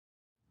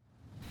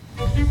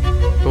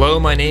Hello,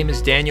 my name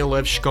is Genya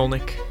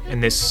Shkolnik,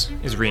 and this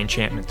is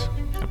Reenchantment,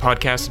 a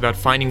podcast about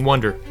finding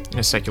wonder in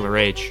a secular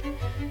age.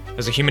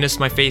 As a humanist,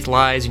 my faith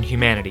lies in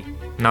humanity,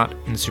 not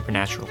in the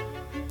supernatural.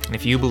 And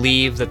if you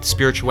believe that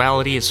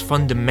spirituality is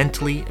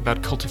fundamentally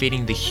about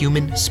cultivating the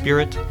human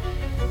spirit,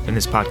 then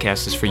this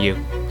podcast is for you.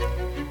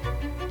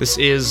 This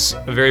is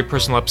a very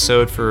personal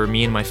episode for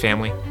me and my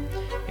family.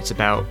 It's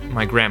about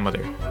my grandmother,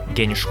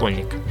 Genya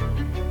Shkolnik.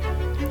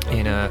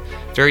 In a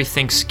very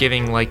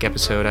Thanksgiving-like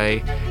episode,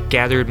 I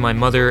gathered my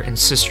mother and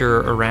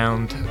sister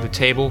around the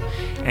table,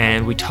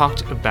 and we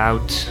talked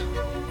about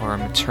our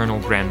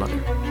maternal grandmother,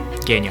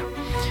 Genya.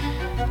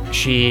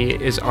 She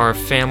is our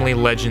family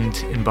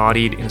legend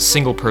embodied in a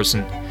single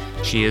person.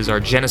 She is our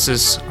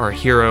genesis, our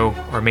hero,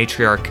 our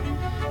matriarch.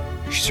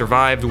 She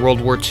survived World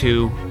War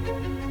II.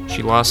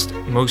 She lost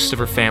most of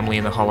her family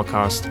in the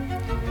Holocaust.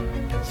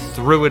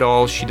 Through it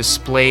all, she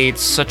displayed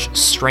such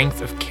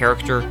strength of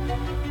character,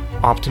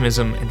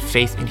 optimism, and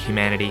faith in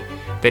humanity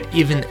that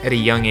even at a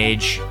young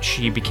age,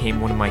 she became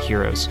one of my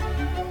heroes.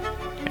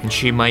 And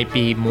she might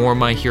be more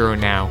my hero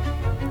now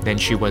than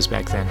she was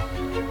back then.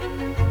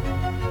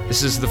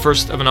 This is the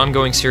first of an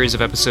ongoing series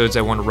of episodes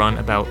I want to run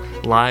about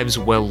lives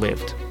well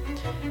lived.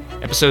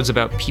 Episodes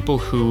about people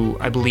who,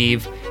 I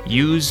believe,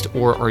 used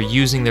or are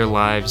using their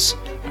lives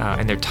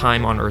and their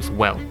time on Earth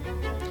well,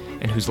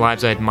 and whose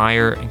lives I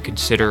admire and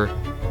consider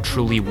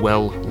truly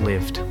well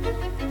lived.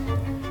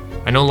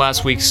 I know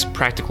last week's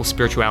Practical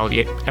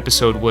Spirituality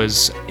episode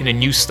was in a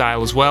new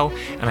style as well,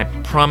 and I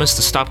promise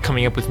to stop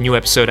coming up with new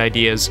episode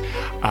ideas,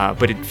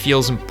 but it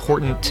feels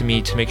important to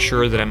me to make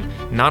sure that I'm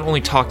not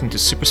only talking to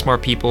super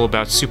smart people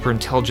about super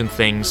intelligent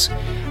things,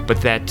 but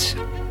that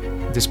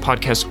this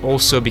podcast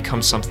also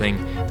becomes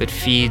something that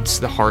feeds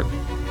the heart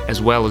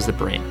as well as the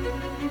brain.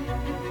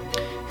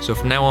 So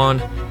from now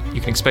on,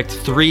 you can expect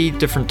 3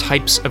 different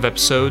types of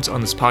episodes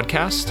on this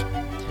podcast.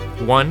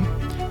 1,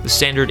 the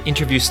standard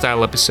interview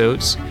style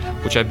episodes,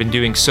 which I've been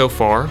doing so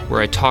far,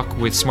 where I talk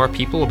with smart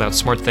people about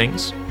smart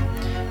things.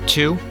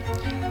 2,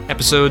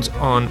 episodes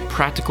on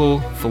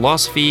practical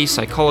philosophy,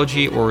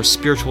 psychology, or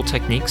spiritual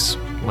techniques,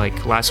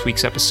 like last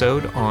week's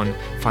episode on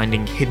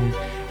finding hidden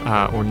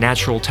or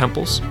natural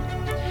temples.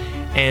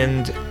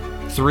 And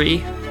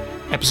 3,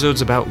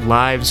 episodes about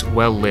lives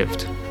well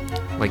lived,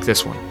 like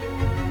this one.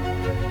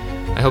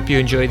 I hope you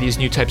enjoy these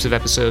new types of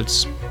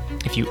episodes.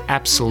 If you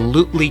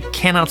absolutely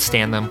cannot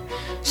stand them,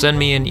 send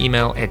me an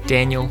email at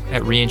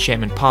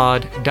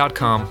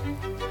daniel@reenchantmentpod.com.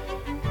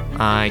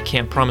 I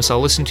can't promise I'll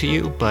listen to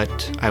you,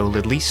 but I will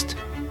at least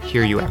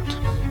hear you out.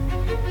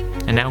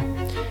 And now,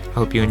 I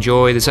hope you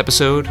enjoy this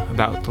episode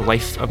about the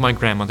life of my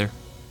grandmother,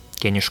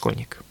 Genya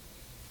Shkolnik.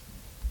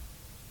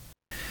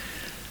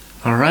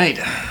 All right,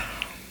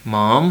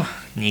 Mom,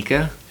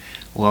 Nika,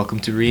 welcome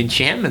to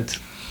Reenchantment.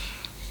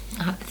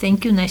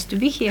 Thank you. Nice to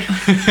be here.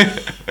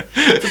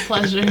 It's a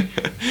pleasure.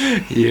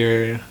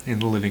 Here in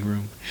the living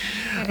room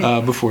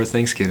before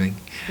Thanksgiving.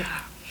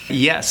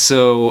 Yeah,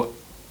 so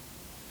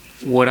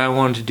what I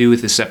wanted to do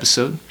with this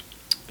episode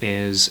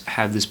is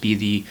have this be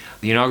the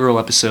inaugural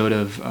episode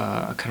of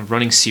a kind of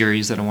running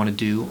series that I want to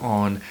do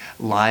on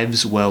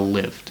lives well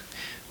lived,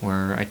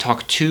 where I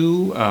talk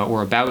to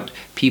or about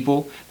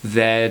people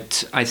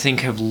that I think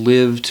have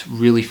lived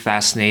really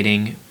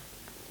fascinating,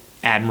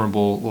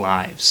 admirable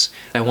lives.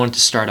 I wanted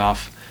to start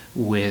off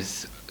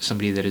with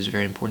somebody that is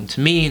very important to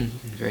me and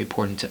very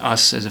important to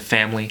us as a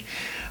family,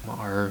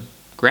 our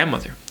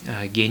grandmother,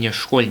 Genya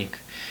Shkolnik.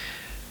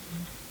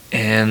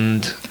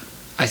 And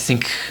I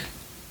think,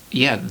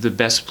 the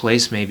best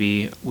place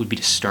maybe would be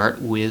to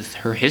start with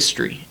her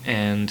history.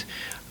 And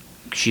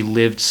she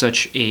lived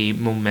such a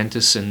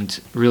momentous and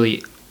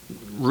really,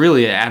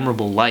 really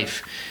admirable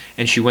life.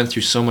 And she went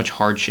through so much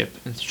hardship,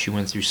 and she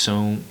went through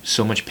so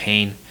much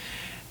pain,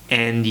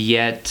 and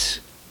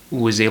yet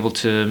was able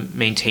to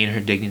maintain her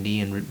dignity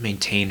and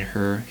maintain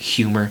her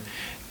humor.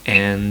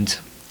 And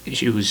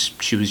she was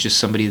just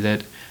somebody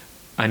that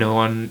I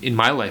know in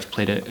my life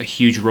played a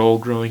huge role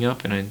growing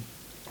up, and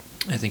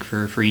I think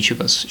for each of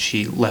us,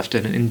 she left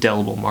an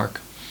indelible mark.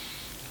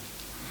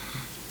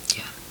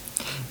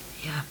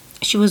 Yeah.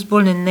 She was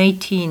born in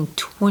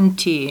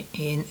 1920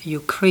 in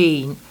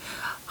Ukraine,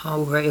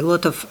 where a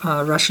lot of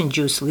Russian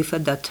Jews lived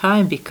at that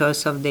time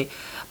because of the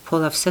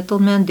Polish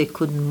settlement. They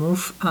couldn't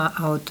move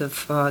out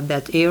of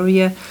that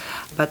area,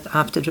 but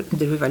after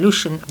the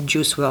revolution,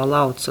 Jews were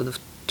allowed sort of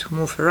to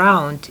move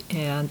around.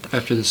 And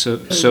after the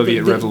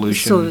Soviet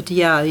Revolution.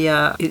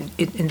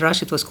 In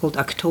Russia, it was called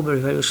October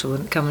Revolution,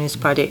 when the Communist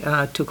Party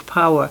took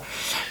power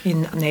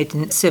in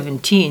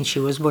 1917. She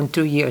was born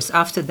 2 years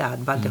after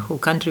that, but the whole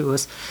country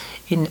was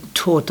in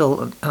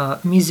total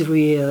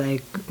misery,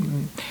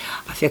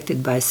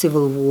 affected by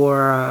civil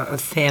war,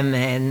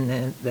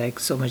 famine,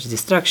 so much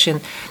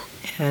destruction.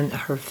 And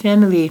her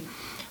family,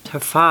 her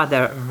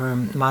father, her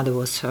mother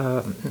was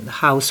a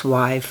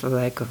housewife,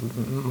 like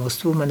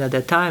most women at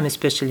the time,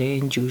 especially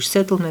in Jewish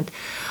settlement.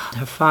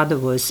 Her father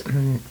was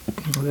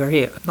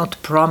very, not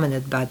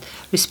prominent, but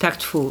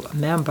respectful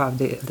member of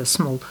the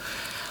small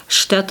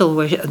shtetl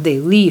where they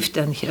lived,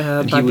 and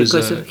but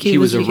because he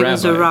was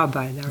a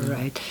rabbi there,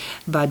 right?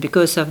 But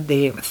because of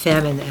the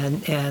famine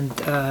and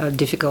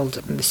difficult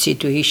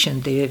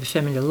situation, the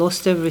family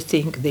lost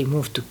everything. They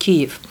moved to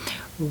Kiev,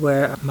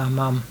 where my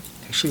mom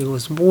actually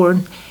was born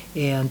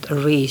and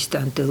raised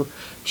until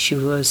she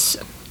was,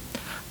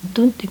 I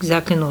don't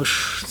exactly know,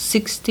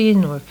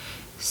 16 or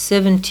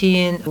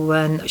 17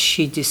 when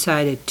she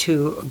decided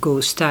to go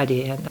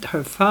study. And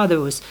her father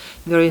was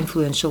a very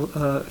influential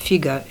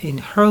figure in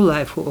her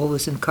life, who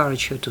always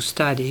encouraged her to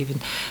study. Even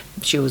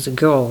she was a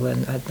girl,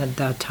 and at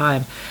that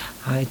time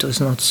it was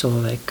not so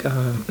like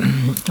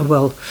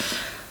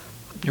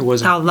it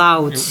wasn't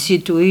allowed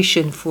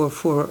situation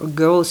for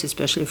girls,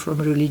 especially from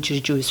religious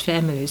Jewish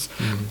families,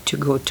 to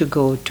go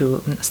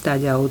to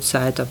study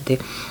outside of the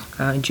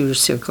Jewish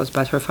circles.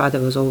 But her father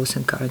was always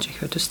encouraging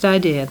her to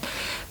study, and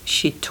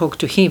she talked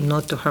to him,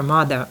 not to her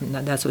mother.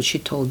 That's what she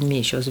told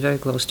me. She was very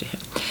close to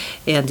him,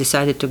 and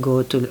decided to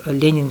go to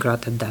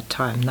Leningrad at that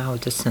time. Now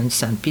it is in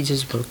St.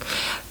 Petersburg,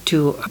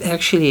 to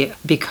actually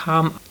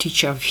become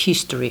teacher of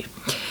history.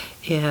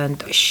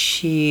 And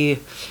she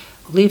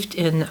lived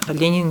in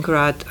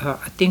Leningrad,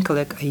 I think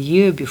like a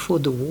year before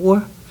the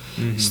war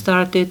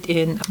started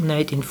in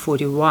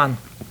 1941.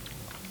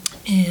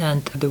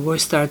 And the war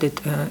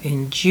started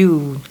in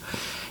June.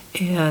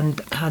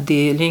 And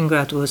the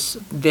Leningrad was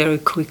very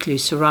quickly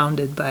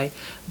surrounded by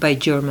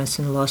Germans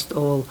and lost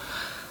all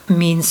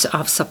means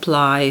of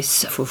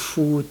supplies for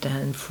food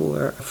and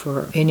for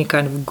any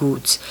kind of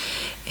goods.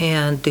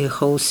 And the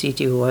whole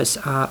city was,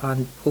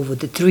 over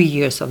the 3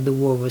 years of the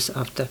war, was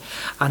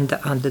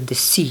under the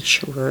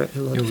siege, where a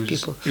lot of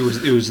people. It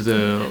was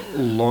the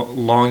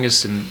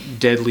longest and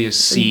deadliest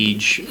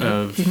siege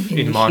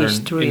in modern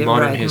history.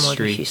 Modern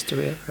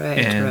history, right?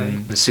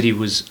 And the city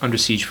was under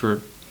siege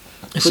for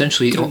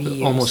essentially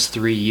almost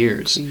 3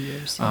 years. 3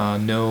 years. Yeah.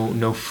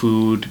 No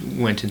food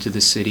went into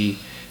the city,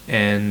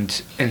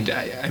 and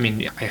I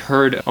mean, I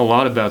heard a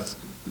lot about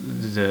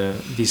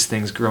these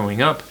things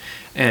growing up,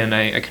 and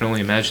I can only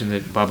imagine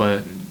that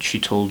Baba,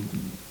 she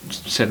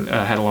said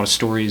had a lot of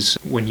stories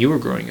when you were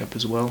growing up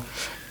as well.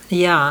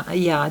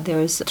 Yeah,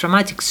 there's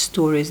traumatic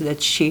stories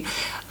that she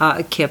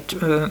kept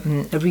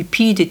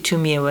repeated to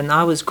me when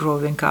I was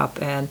growing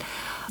up, and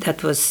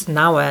that was,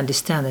 now I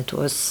understand, it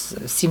was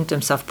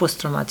symptoms of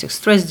post-traumatic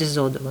stress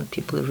disorder when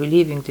people are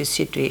reliving this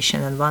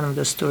situation. And one of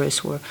the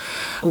stories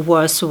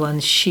was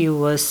when she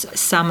was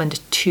summoned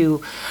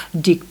to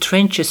dig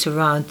trenches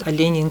around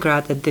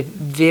Leningrad at the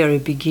very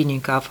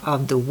beginning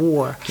of the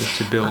war.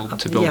 To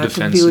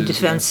build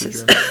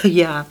defenses.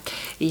 yeah,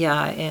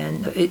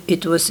 and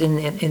it was in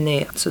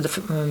the sort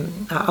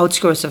of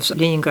outskirts of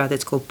Leningrad.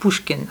 It's called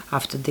Pushkin,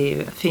 after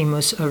the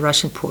famous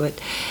Russian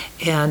poet.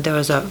 And there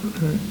was a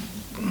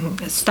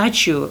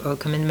statue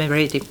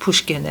commemorating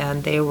Pushkin,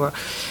 and they were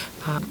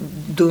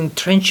doing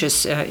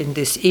trenches in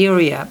this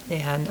area.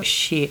 And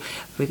she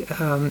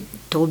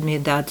told me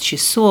that she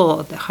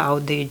saw how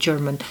the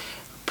German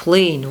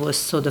plane was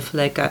sort of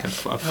like a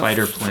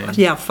fighter plane.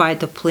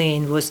 Fighter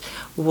plane was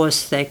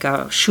like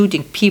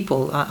shooting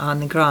people on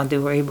the ground. They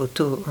were able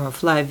to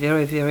fly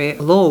very, very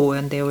low,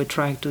 and they were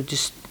trying to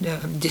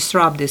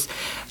disrupt this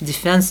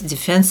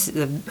defense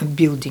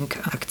building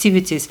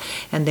activities,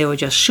 and they were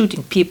just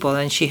shooting people.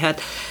 And she had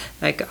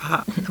like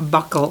a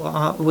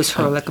buckle with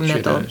her, like a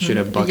metal. She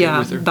had a bucket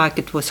with her.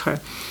 Bucket with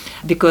her.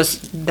 Because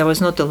there was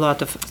not a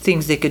lot of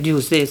things they could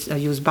use. They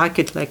used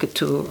bucket like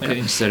to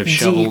instead of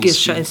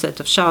shovels. Instead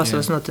of shovels, there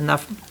was not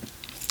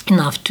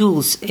enough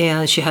tools.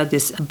 And she had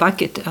this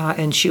bucket,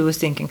 and she was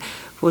thinking,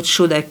 what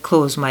should I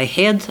close, my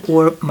head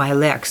or my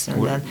legs?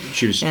 And then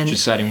she was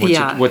deciding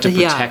what to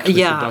protect with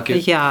the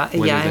bucket.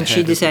 And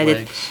she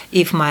decided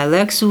if my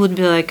legs would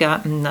be like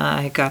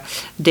a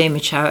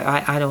damage,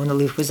 I don't want to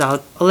live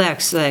without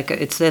legs. Like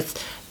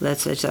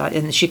let's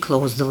and she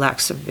closed the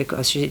legs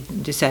because she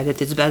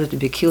decided it's better to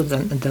be killed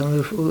than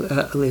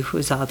live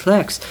without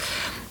legs.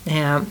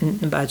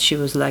 But she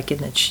was lucky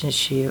that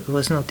she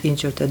was not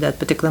injured at that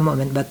particular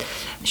moment. But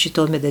she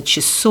told me that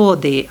she saw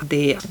the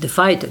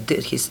fighter,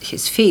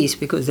 his face,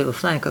 because they were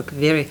flying like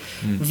very,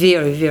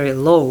 very, very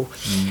low,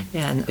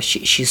 and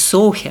she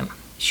saw him.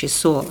 She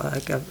saw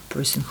like a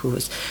person who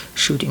was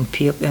shooting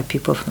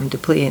people from the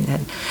plane,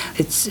 and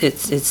it's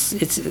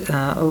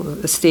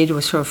stayed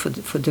with her for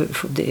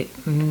the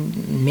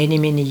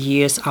many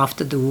years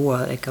after the war.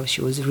 Like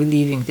she was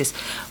reliving this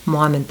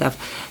moment of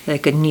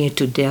like a near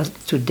to death,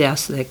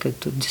 like a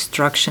to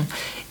destruction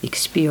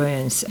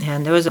experience.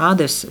 And there was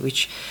others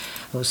which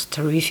was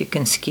terrific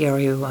and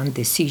scary when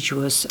the siege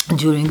was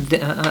during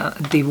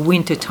the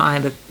winter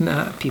time.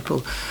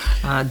 People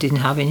didn't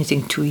have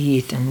anything to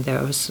eat, and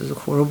there was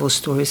horrible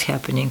stories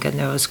happening, and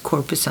there was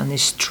corpses on the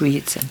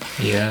streets.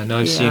 And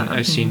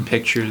I've seen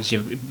pictures,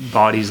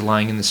 bodies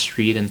lying in the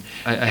street, and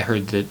I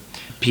heard that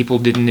people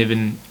didn't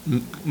even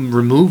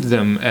remove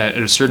them at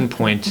a certain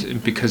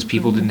point because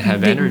people didn't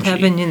have energy.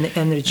 Didn't have any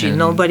energy. And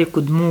nobody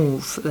could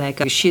move. Like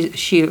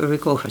she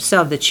recalled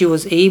herself that she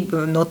was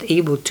not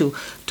able to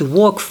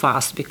walk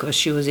fast because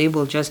she was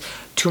able just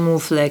to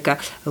move like a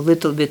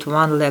little bit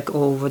one leg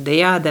over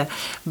the other,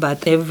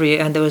 but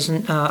and there was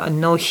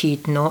no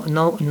heat,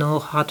 no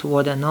hot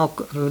water,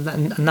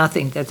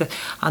 nothing. That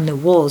on the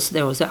walls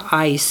there was an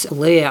ice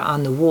layer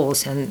on the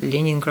walls, and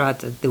Leningrad,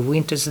 the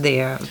winters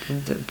there,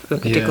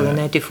 particularly in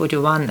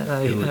 1941,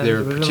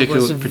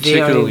 was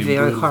very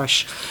brutal.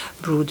 harsh,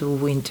 brutal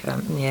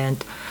winter,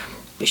 and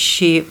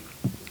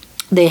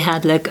they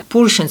had like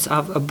portions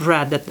of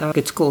bread that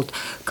it's called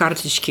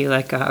kartishki,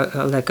 like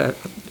a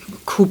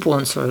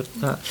coupons or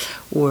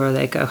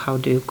like how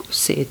do you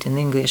say it in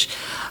English,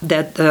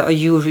 that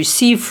you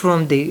receive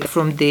from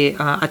the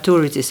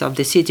authorities of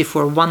the city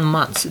for 1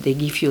 month. They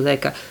give you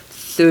like a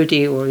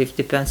 30, or if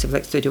depends, if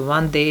like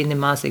 31 day in the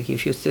month, they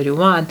give you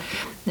 31,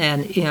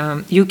 and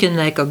you can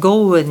like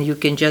go and you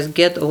can just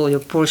get all your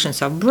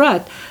portions of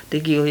bread. They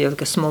give you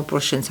like a small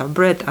portions of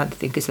bread. I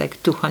think it's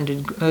like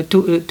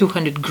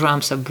 200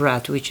 grams of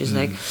bread, which is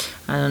like,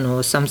 I don't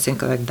know, something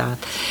like that,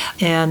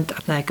 and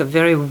like a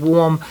very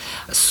warm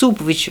soup,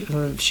 which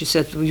she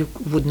said you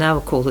would never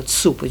call it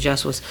soup. It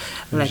just was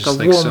like a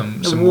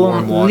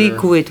warm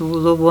liquid.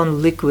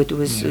 Warm liquid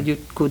was you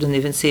couldn't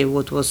even say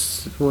what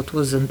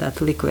was in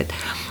that liquid,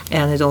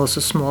 and it also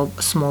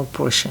small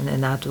portion,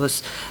 and that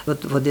was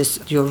what is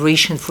your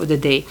ration for the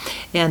day.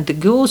 And the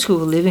girls who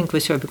were living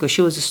with her, because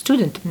she was a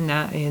student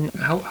in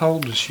how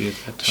old was she at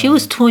that time? She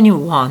was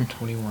 21.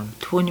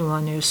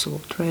 21 years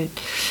old, right?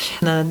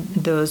 And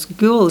those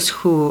girls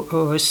who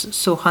were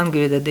so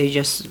hungry that they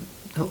just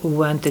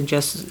went and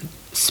just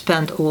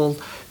spent all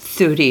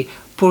 30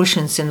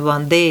 portions in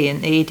one day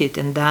and ate it,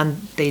 and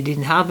then they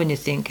didn't have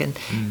anything,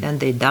 and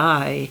they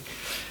die.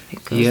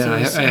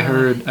 I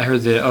heard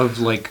that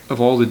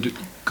of all the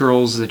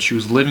girls that she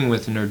was living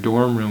with in her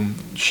dorm room,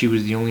 she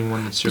was the only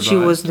one that survived. She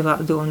was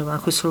the only one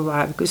who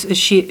survived, because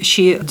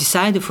she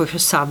decided for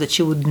herself that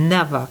she would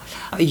never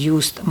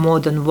use more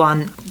than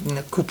one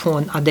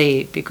coupon a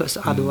day, because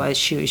otherwise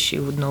she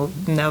would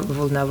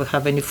will never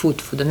have any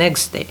food for the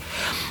next day.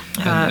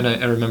 And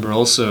I remember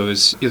also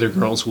as the other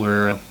girls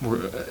were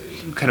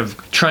kind of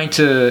trying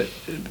to,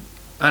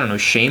 I don't know,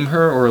 shame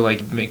her or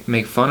like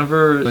make fun of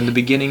her in the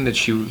beginning, that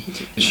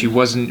she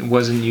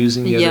wasn't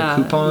using the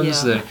other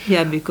coupons.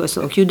 Because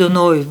like, you don't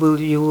know if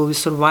you will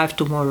survive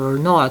tomorrow or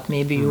not.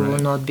 Maybe you will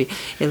not be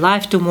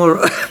alive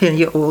tomorrow,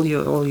 and all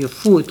your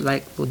food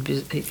like would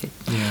be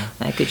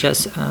like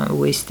just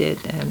wasted.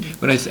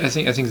 But I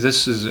think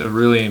this is a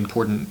really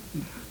important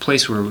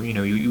place where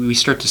we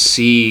start to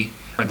see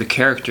the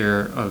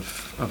character of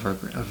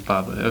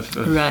Baba, of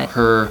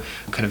her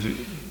kind of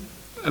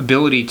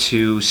ability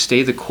to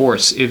stay the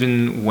course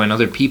even when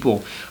other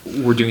people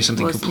were doing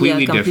something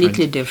completely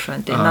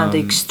different and under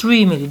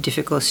extremely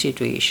difficult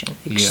situation.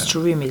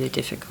 Extremely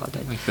difficult.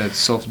 Like that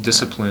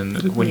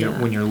self-discipline when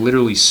you're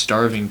literally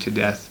starving to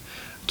death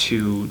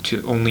to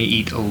only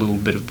eat a little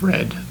bit of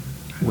bread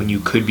when you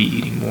could be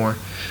eating more.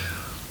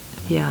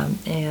 Yeah,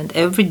 and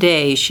every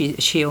day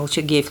she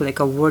also gave like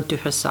a word to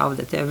herself,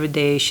 that every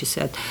day she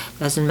said,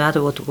 doesn't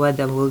matter what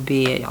weather will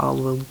be, I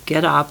will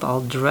get up,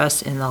 I'll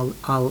dress, and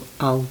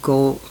I'll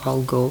go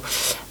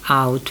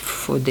out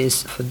for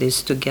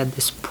this to get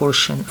this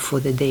portion for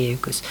the day,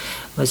 because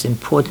it was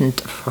important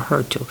for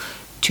her to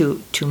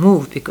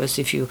move, because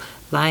if you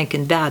lying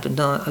in bed,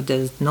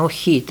 there's no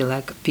heat,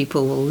 like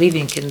people were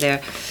living in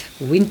their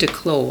winter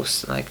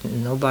clothes, like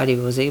nobody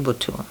was able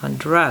to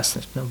undress,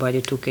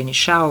 nobody took any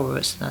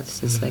showers.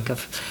 It's like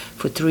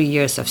for 3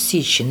 years of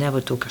siege, she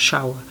never took a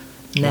shower,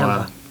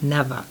 never.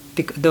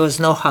 Because there was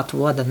no hot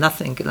water,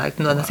 nothing,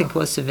 nothing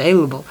was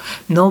available.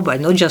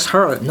 Nobody, not just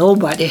her,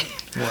 nobody.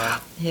 Wow.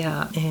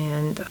 Yeah,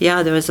 and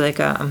there was like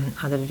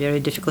other very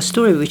difficult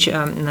story, which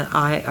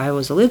I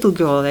was a little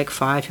girl, like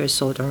 5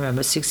 years old, I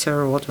remember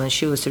 6-year-old, when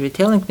she was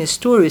retelling me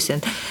stories,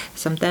 and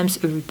sometimes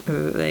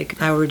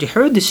like I already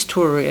heard this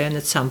story, and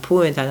at some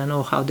point, I don't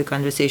know how the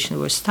conversation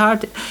was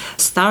started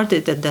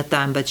at that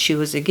time, but she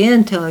was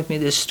again telling me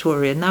this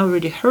story, and I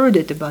already heard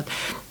it about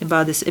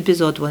this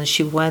episode when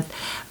she went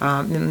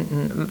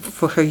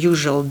for her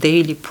usual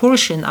daily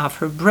portion of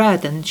her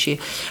bread, and she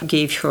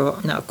gave her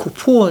a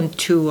coupon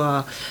to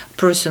a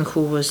person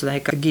who was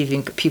like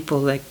giving people,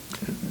 like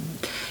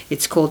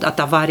it's called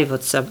atavarivo.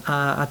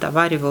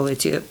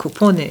 It's a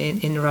coupon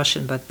in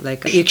Russian, but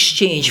like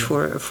exchange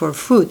for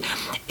food.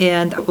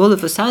 And all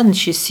of a sudden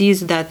she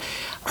sees that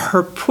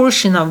her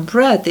portion of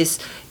bread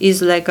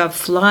is like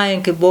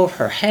flying above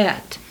her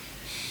head.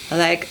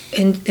 Like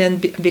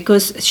and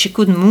because she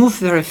couldn't move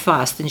very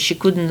fast, and she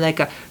couldn't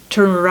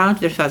turn around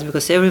very fast,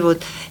 because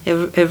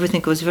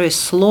everything was very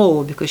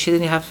slow, because she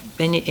didn't have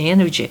any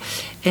energy,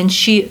 and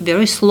she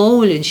very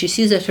slowly, and she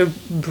sees that her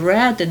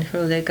bread and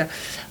her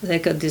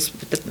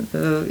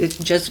it's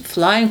just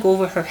flying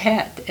over her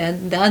head,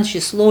 and then she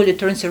slowly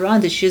turns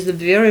around, and she's a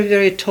very,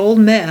 very tall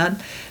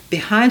man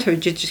behind her.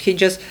 He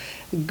just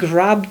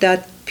grabbed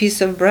that piece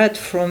of bread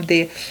from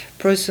the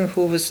person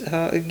who was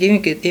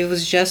giving it. It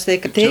was just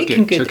like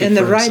taking it and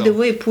right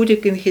away put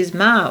it in his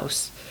mouth.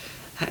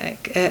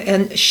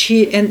 And she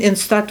and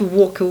start to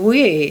walk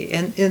away,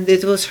 and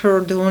it was her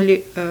the only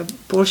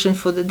portion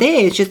for the day.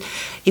 It's just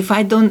if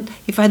I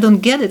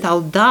don't get it,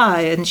 I'll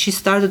die. And she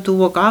started to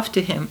walk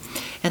after him,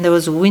 and there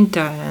was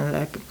winter,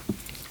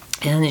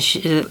 and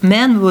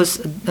man was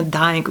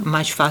dying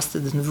much faster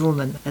than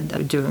woman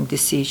during the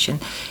siege,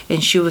 and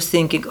she was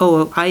thinking, oh,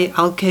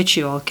 I'll catch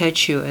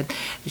you, and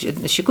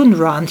she couldn't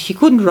run. He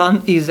couldn't run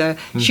either.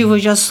 Mm-hmm. She was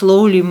just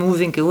slowly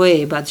moving away,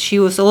 but she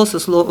was also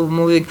slowly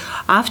moving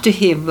after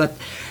him, but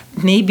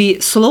maybe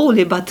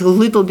slowly, but a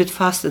little bit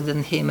faster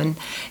than him,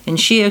 and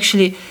she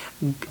actually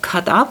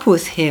caught up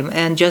with him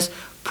and just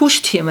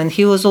pushed him, and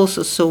he was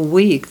also so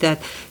weak that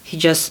he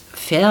just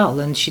fell,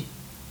 and she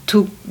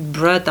took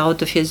bread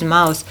out of his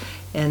mouth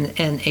and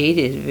ate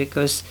it,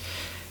 because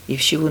if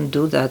she wouldn't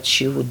do that,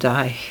 she would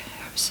die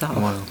herself.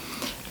 Wow.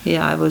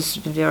 Yeah, I was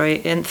very,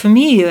 and for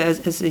me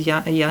as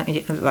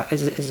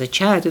a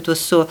child, it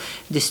was so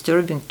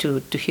disturbing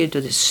to hear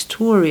this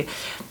story.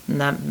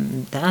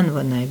 Then,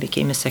 when I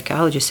became a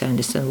psychologist, I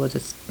understand what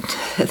it's.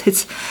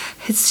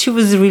 She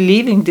was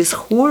reliving these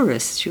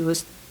horrors. She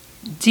was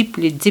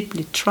deeply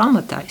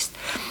traumatized,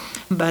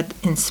 but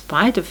in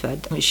spite of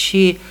it,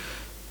 she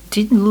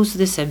didn't lose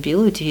this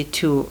ability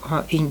to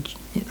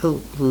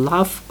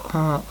love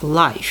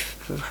life.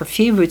 Her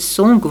favorite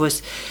song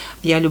was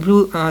 "Я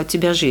люблю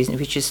тебя жизнь,"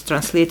 which is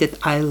translated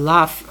 "I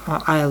love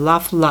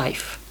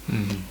life."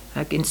 Mm-hmm.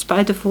 Like, in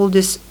spite of all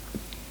this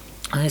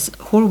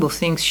horrible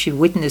things she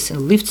witnessed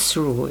and lived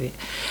through,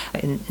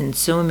 and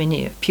so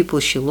many people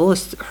she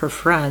lost, her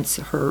friends,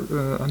 her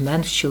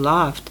man she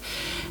loved.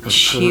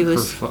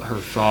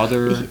 Her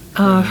father.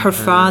 Her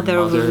father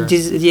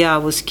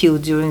was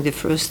killed during the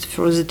first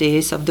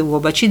days of the war,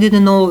 but she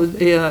didn't know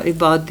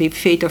about the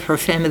fate of her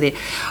family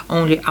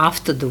only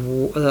after the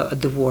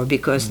war,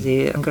 because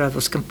the Grad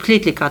was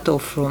completely cut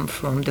off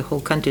from the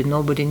whole country.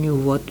 Nobody knew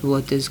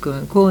what is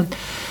going on.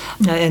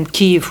 And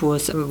Kiev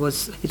was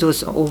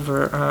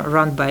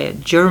overrun by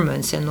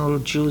Germans, and all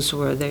Jews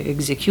were there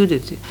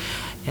executed.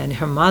 And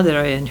her mother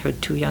and her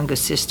two younger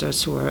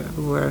sisters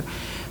were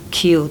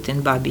killed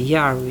in Babi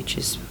Yar, which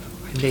is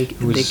they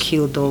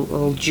killed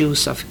all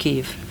Jews of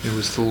Kiev. It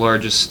was the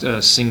largest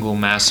single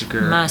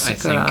massacre I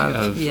think,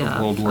 of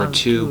World War II.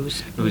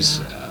 Jews. It was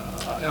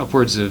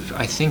upwards of,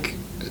 I think,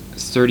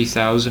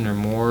 30,000 or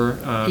more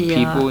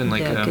people in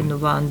in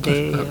one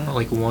day,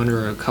 like one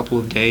or a couple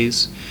of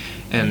days.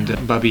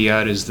 And Babi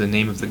Yar is the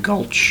name of the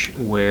gulch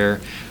where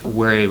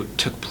it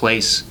took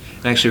place.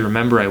 I actually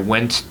remember I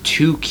went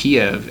to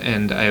Kiev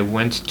and I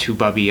went to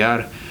Babi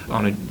Yar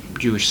on a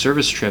Jewish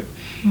service trip,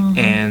 mm-hmm.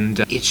 and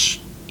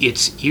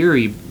it's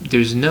eerie.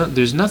 There's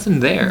nothing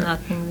there.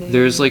 Nothing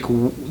there.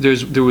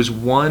 There was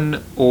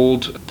one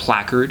old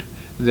placard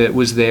that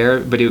was there,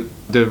 but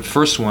the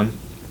first one.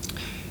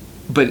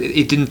 But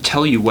it didn't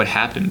tell you what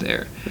happened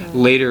there.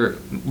 Yeah.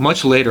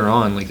 Much later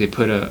on, like, they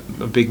put a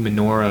big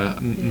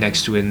menorah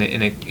next to it, and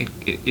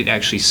it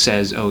actually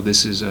says, "Oh,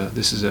 this is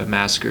a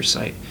massacre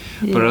site."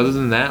 Yeah. But other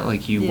than that,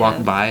 like, you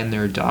walk by and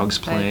there are dogs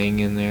playing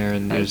in there,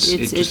 and there's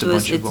just a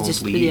bunch of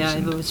old leaves. Yeah,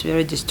 it was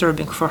very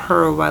disturbing for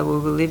her while we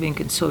were living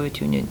in Soviet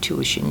Union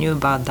too. She knew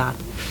about that.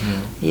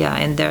 Yeah,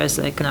 and there's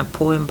like a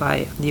poem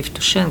by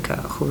Yevtushenko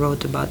who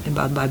wrote about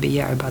Babi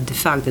Yar, about the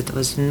fact that there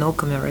was no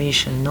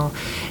commemoration, no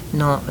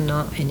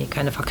any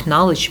kind of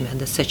acknowledgement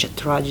that such a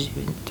tragedy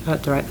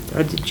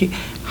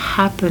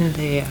happened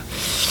there.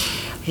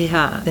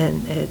 Yeah,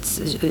 and it's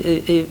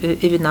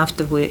even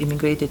after we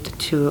immigrated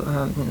to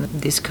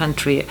this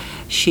country,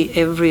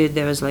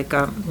 there was like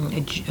a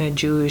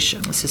Jewish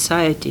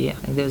society.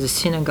 There's a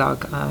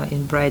synagogue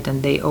in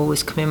Brighton. They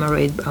always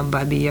commemorate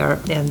Babi Yar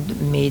and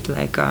made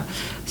like a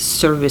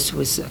service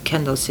with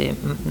candles.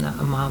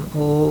 Mom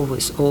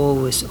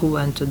always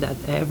went to that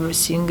every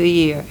single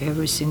year,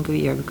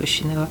 because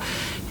she never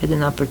had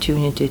an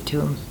opportunity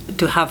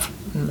to have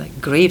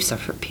like graves of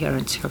her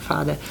parents. Her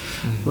father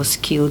was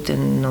killed,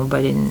 and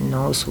nobody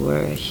knows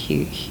where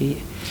he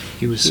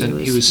was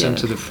sent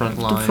to the front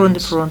line. From the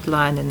front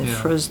line, and the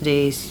first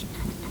days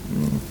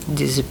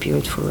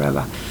disappeared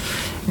forever.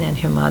 And then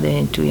her mother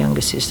and two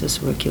younger sisters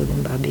were killed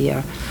in Babi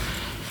Yar.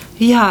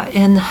 Yeah,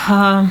 and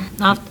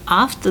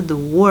after the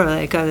war,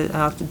 like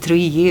after 3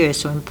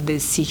 years, when the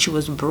siege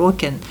was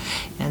broken,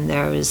 and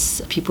there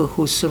was people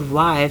who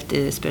survived,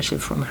 especially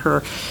from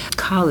her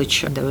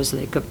college. There was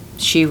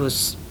she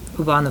was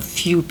one of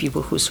few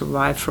people who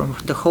survived from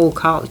the whole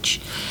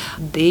college.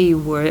 They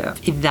were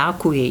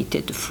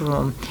evacuated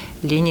from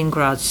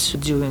Leningrad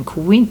during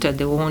winter.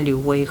 The only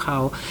way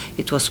how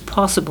it was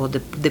possible,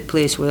 the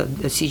place where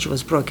the siege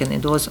was broken,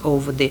 it was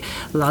over the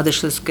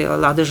Ladozhsky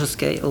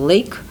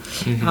Lake.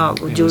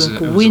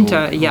 During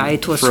winter.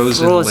 It was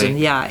frozen.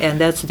 Yeah, and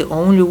that's the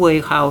only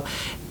way how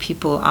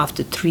people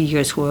after 3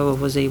 years, whoever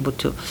was able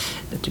to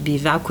be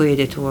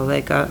evacuated, were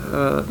like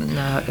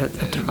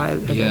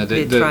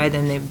they tried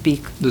in a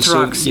big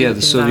trucks.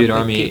 The Soviet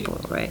army people,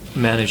 right?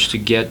 managed to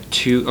get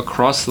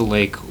across the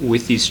lake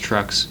with these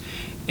trucks,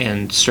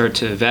 and start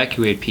to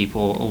evacuate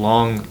people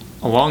along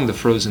the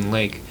frozen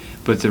lake.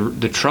 But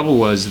the trouble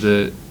was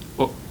the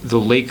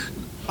lake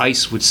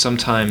ice would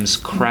sometimes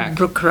crack,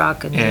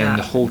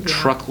 and whole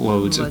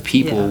truckloads of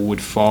people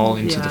would fall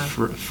into the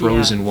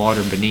frozen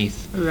water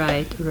beneath.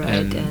 Right.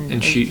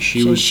 And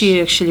she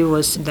actually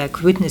was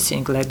like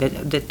witnessing like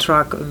the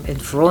truck in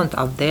front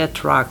of their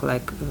truck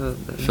like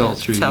fell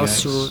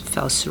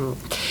through.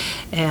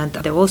 And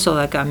there also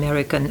like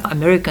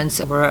Americans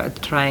were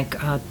trying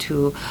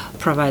to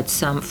provide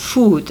some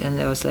food, and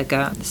there was like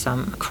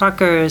some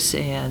crackers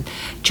and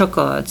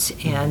chocolates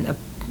and.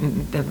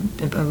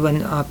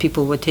 When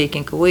people were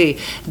taking away,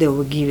 they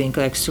were giving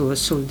like through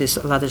this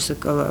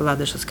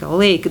Ladyshavska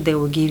lake. They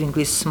were giving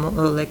these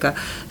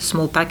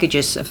small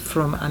packages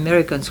from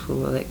Americans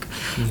who were like,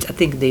 I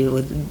think they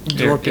were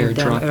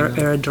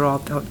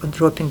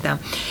dropping them,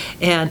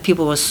 and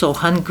people were so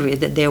hungry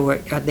that they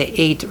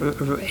ate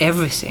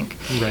everything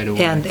right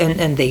away,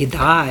 and they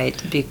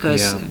died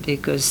because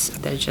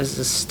their just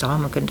the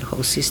stomach and the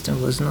whole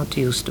system was not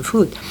used to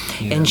food,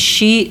 and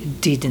she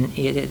didn't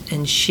eat it,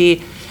 and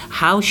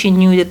how she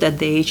knew it at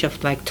the age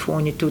of like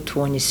 22,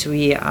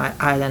 23,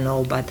 I don't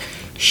know, but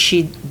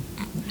she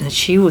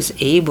was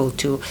able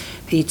to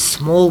eat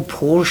small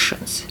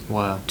portions.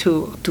 Wow.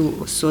 To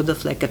sort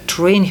of like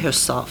train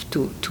herself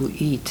to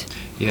eat.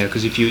 Yeah,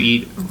 because if you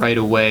eat right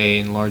away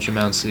in large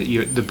amounts,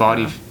 the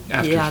body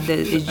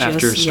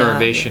after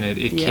starvation,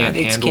 it can't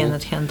handle. It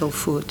cannot handle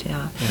food.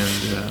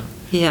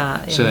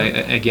 Yeah. And so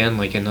again,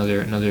 like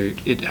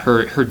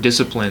her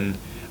discipline.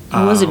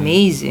 It was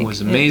amazing. It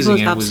was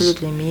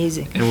absolutely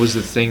amazing. And it was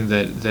the thing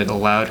that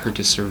allowed her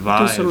to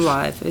survive.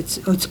 It's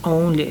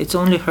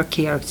only her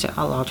character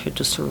allowed her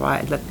to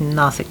survive, like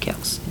nothing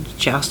else. It's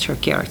just her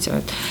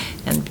character,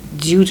 and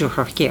due to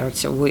her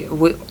character, we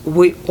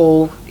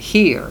all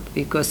here.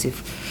 Because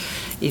if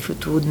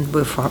it wouldn't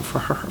be for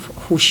her,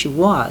 who she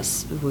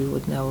was, we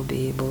would never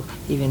be able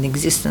even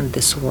exist in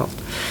this world.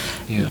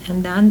 Yeah.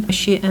 And then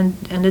she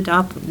ended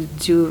up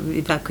do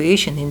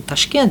evacuation in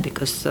Tashkent,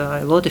 because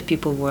a lot of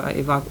people were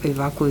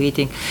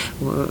evacuating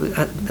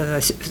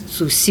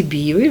to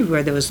Siberia,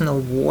 where there was no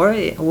war,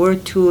 or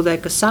to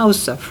like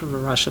south of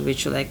Russia,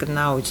 which like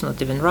now it's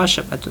not even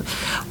Russia, but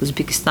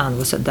Uzbekistan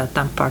was at that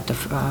time part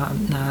of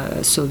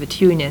Soviet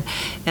Union,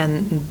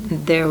 and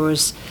there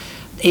was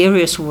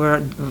areas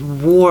where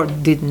war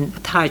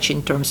didn't touch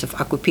in terms of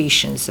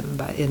occupations,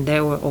 and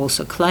there were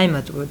also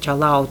climate which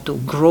allowed to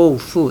grow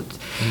food.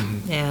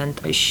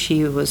 And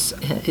she was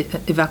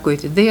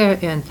evacuated there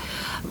and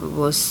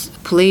was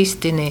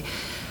placed in a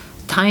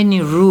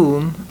tiny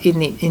room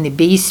in the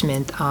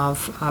basement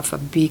of a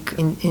big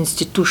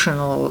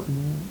institutional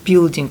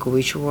building,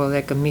 which were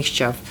like a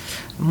mixture of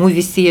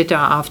movie theater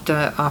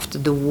after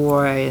the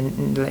war,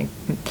 and like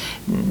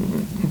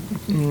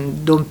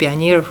Dom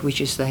Pioneer,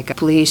 which is like a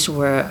place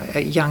where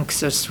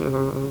youngsters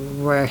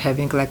were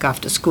having like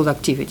after school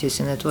activities,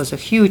 and it was a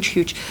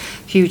huge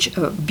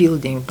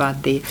building.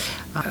 But the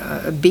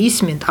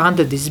basement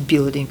under this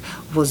building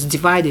was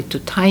divided to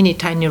tiny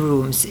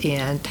rooms,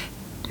 and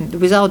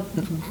without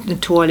the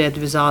toilet,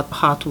 without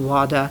hot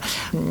water,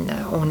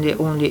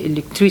 only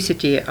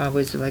electricity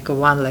with like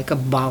a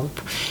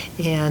bulb,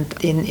 and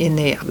in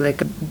a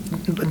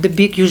the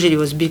big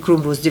big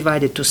room was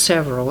divided to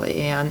several,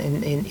 and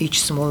in each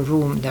small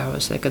room there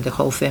was like the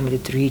whole family,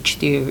 5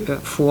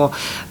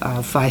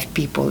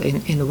 people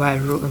in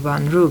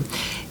one room,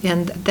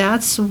 and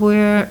that's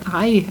where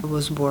I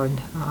was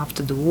born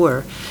after the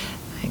war.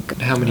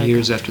 How many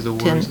years after the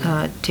war?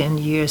 10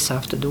 years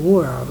after the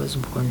war, I was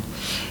born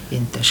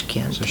in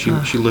Tashkent. So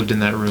she lived in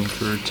that room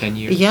for 10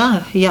 years?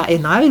 Yeah,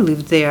 and I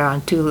lived there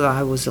until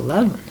I was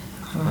 11.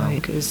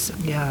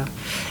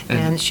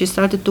 And she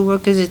started to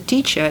work as a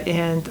teacher,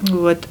 and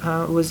what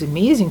was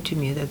amazing to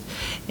me that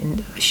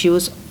she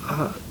was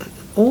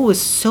always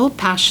so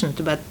passionate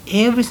about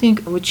everything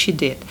what she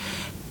did.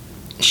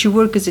 She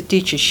worked as a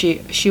teacher.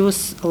 She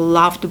was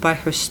loved by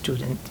her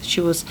students. She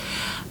was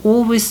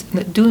always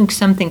doing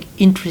something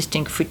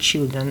interesting for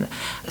children,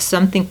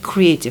 something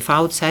creative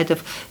outside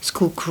of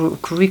school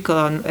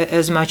curriculum,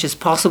 as much as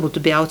possible to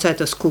be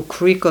outside of school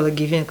curriculum,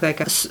 giving like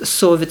a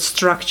Soviet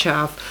structure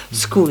of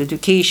school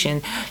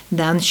education.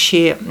 Then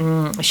she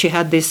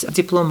had this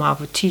diploma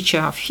of a teacher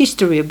of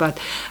history, but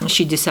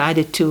she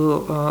decided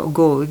to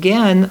go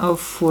again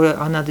for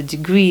another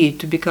degree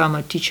to become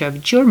a teacher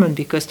of German,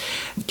 because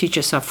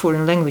teachers of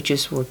foreign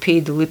languages were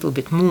paid a little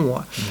bit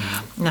more.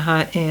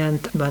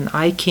 And when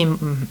I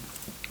came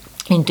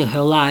into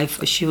her life,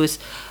 she was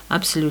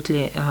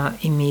absolutely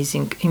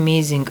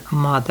amazing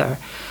mother.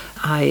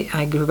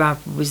 I grew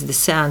up with the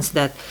sense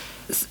that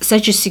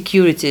such a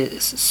security,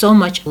 so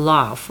much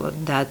love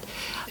that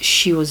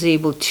she was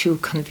able to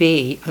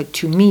convey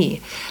to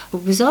me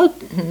without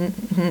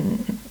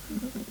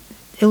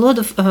a lot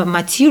of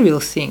material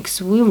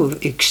things. We were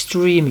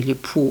extremely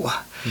poor.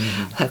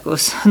 Like,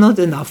 was not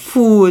enough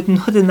food,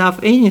 not enough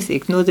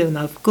anything, not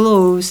enough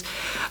clothes,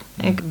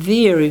 like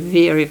very,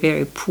 very,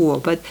 very poor.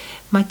 But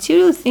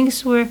material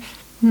things were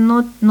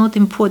not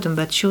important,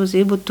 but she was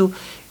able to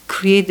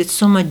created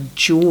so much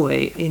joy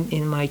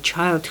in my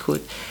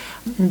childhood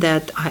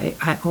that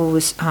I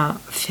always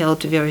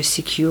felt very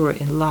secure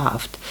and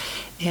loved.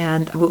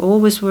 And we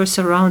always were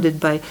surrounded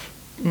by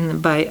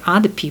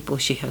other people.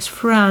 She has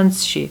friends.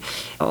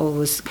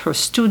 Her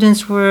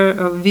students were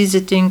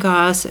visiting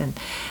us, and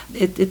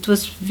it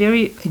was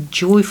very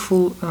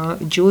joyful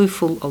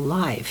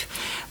life.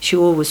 She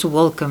always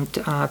welcomed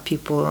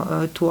people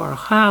to our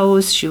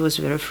house. She was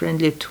very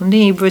friendly to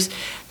neighbors.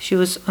 She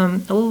was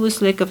always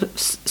like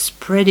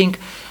spreading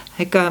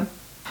like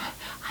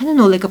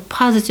a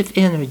positive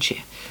energy.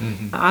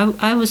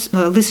 Mm-hmm. I was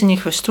listening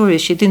to her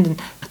stories. She didn't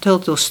tell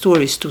those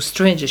stories to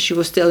strangers. She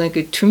was telling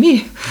it to me.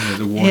 Yeah,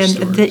 the war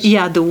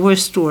stories. The war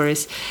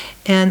stories.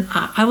 And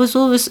I was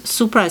always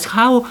surprised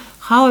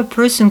how a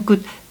person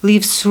could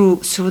live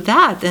through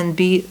that and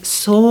be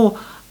so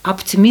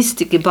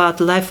optimistic about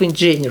life in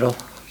general.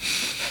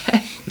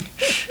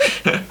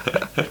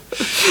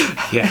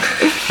 Yeah.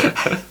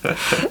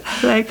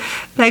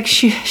 like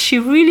she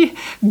really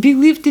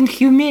believed in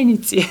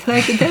humanity.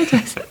 Like that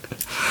was.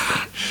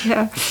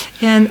 Yeah,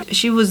 and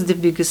she was the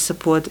biggest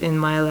support in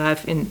my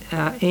life in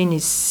any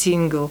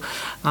single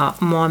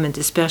moment,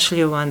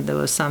 especially when there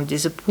was some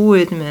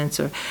disappointments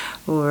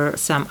or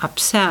some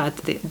upset.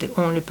 The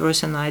only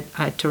person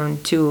I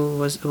turned to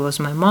was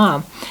my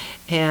mom.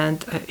 And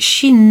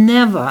she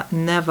never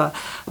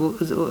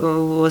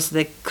was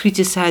like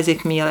criticizing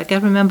me. Like I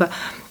remember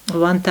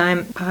one time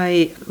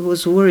I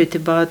was worried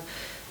about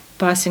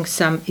passing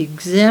some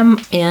exam,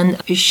 and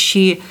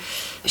she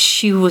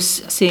was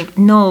saying,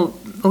 "No,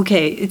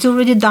 okay, it's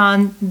already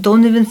done.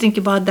 Don't even think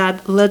about that.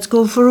 Let's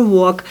go for a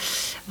walk.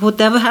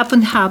 Whatever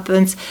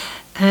happens."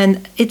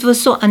 And it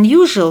was so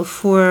unusual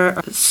for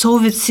a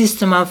Soviet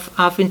system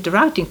of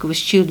interacting with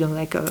children.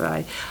 Like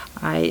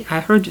I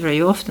heard very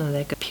often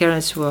like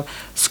parents were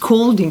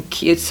scolding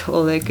kids,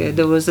 or like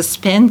there was a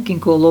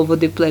spanking all over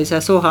the place. I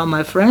saw how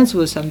my friends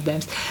were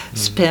sometimes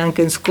spanked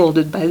and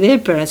scolded by their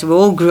parents. We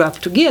all grew up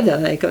together.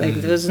 Like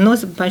there was not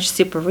much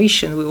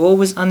separation. We were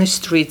always on the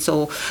streets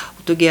all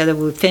together.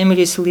 We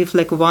families lived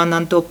like one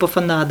on top of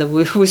another.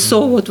 We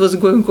saw what was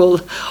going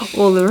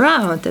all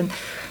around. And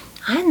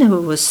I never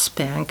was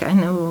spanked. I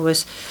never was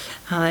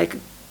like.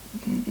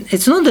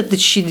 It's not that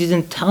she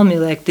didn't tell me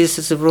like this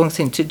is the wrong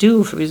thing to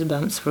do. For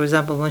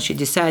example, when she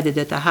decided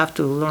that I have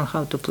to learn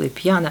how to play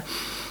piano,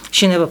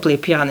 she never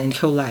played piano in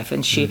her life,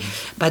 and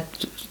but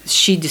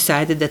she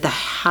decided that I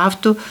have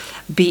to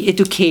be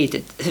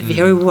educated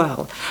very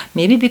well.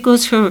 Maybe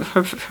because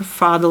her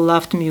father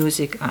loved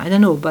music, I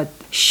don't know, but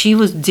she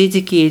was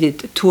dedicated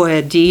to the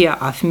idea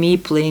of me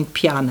playing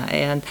piano.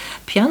 And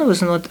piano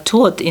was not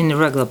taught in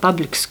regular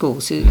public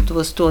schools. It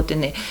was taught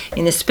in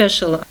a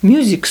special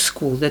music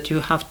school that you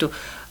have to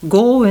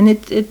go, and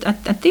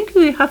I think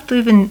you have to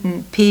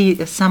even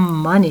pay some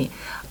money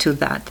to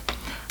that.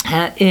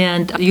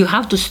 And you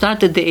have to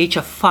start at the age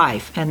of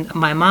 5. And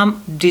my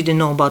mom didn't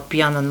know about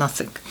piano,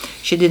 nothing.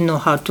 She didn't know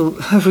how to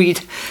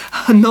read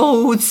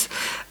notes.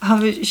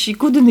 She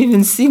couldn't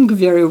even sing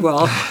very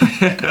well.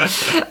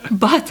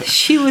 But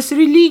she was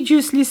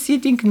religiously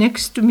sitting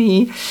next to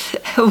me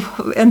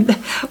and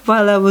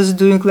while I was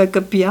doing like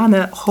a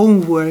piano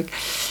homework.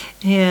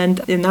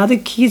 And other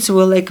kids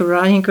were like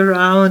running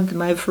around,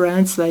 my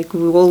friends, like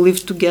we all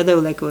lived together,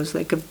 like it was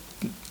like a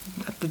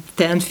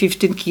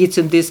 10-15 kids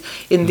in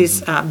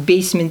this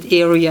basement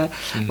area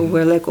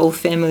where like all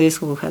families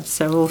who had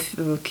several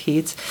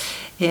kids,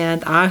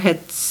 and I had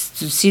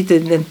to sit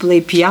and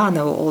play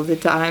piano all the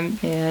time.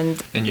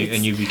 And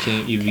you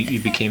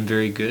became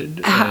very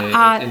good.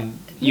 And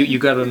you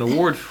got an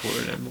award for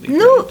it, I believe.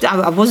 No,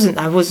 I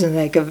wasn't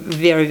like a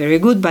very, very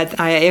good, but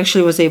I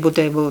actually was able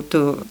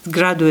to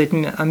graduate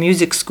a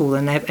music school,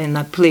 and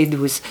I played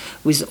with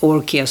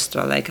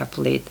orchestra. Like I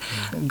played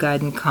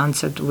guiding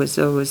concert with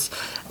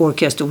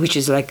orchestra, which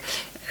is like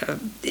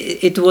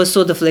it was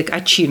sort of like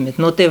achievement.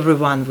 Not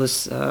everyone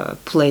was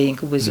playing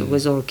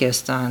with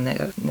orchestra and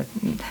a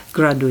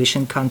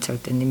graduation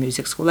concert in the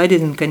music school. I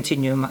didn't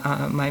continue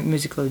my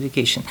musical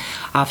education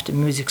after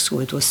music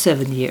school. It was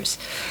 7 years.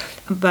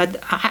 But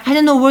I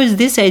don't know where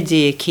this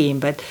idea came,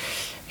 but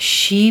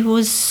she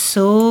was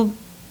so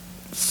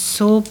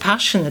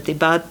passionate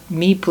about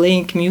me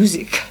playing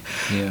music.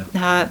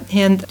 Yeah.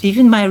 And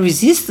even my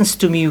resistance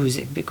to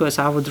music, because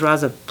I would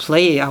rather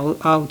play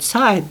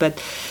outside, but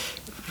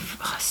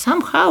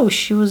somehow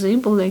she was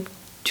able like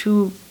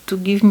to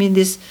give me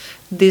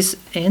this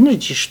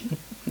energy,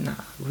 I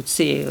would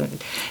say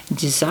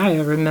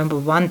desire. I remember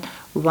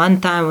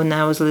one time when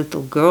I was a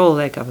little girl,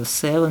 like I was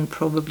 7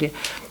 probably,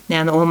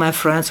 and all my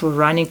friends were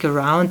running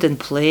around and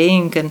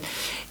playing,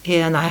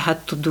 and I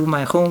had to do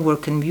my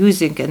homework and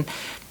music,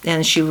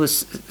 and she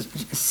was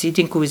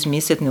sitting with me,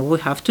 said, "No, we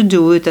have to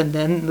do it." And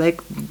then like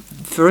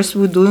first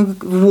we're doing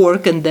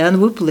work and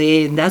then we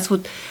play, and that's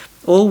what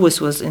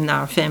always was in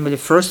our family.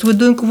 First we're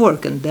doing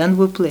work and then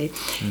we play.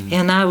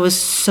 And I was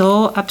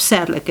so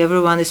upset, like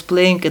everyone is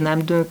playing and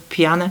I'm doing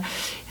piano,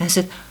 and I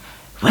said,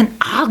 when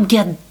I'll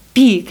get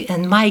big,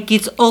 and my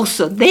kids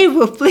also, they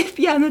will play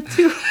piano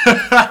too.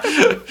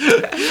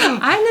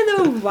 I don't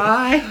know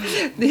why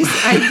this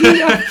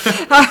idea,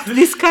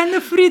 this kind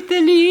of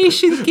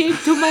retaliation came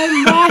to my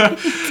mind.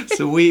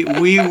 So we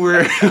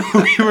were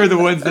the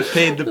ones that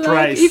paid the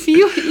price. If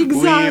you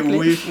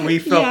exactly, we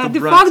felt yeah, the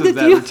brunt of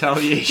that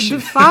retaliation.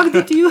 The fact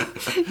that you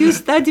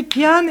study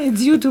piano is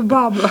due to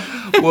Baba.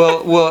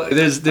 Well,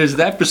 there's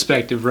that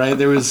perspective, right?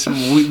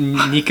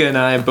 Nika and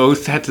I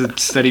both had to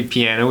study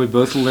piano. We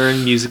both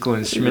learned musical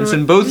instruments,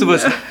 and both of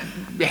us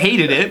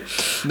hated it.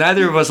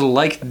 Neither of us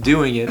liked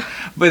doing it.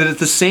 But at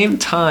the same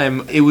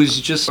time, it was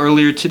just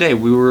earlier today.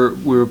 We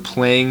were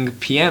playing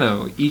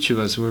piano. Each of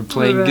us. We were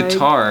playing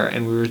guitar,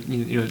 and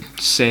we were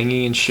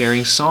singing and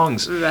sharing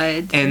songs.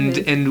 Right.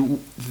 And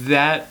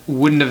that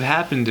wouldn't have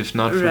happened if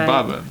not for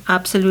Baba.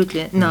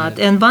 Absolutely not.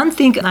 And one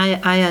thing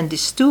I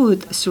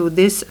understood through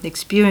these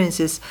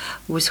experiences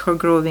with her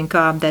growing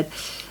up, that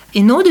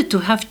in order to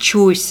have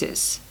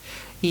choices,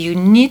 you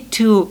need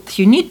to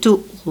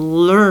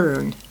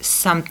learn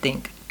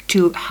something,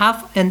 to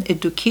have an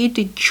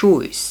educated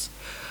choice,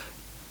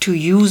 to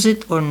use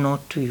it or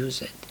not to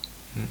use it.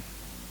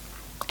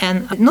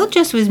 And not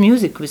just with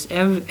music, with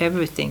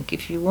everything.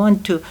 If you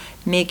want to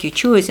make your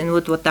choice, and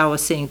what I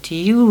was saying to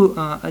you,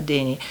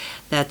 Danny,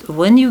 that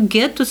when you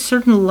get to a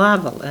certain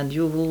level and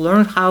you will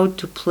learn how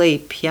to play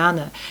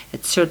piano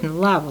at a certain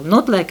level,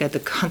 not like at a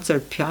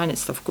concert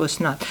pianist, of course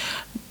not,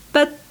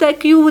 but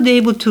like you would be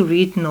able to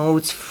read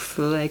notes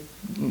fluently,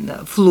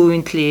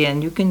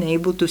 and you can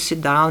able to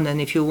sit down, and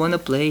if you want to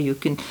play, you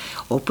can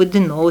open the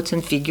notes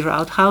and figure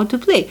out how to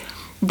play.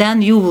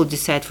 Then you will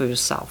decide for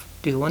yourself.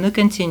 Do you want to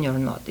continue or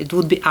not? It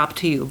would be up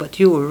to you, but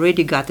you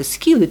already got a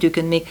skill that you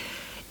can make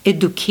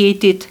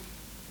educated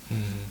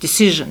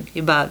decision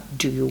about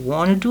do you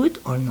want to do it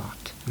or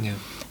not. Yeah.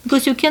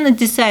 Because you cannot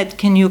decide,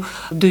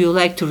 do you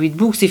like to read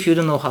books if you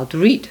don't know how to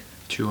read?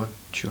 Sure.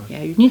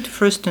 Yeah, you need to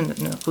first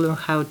learn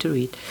how to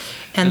read.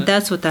 And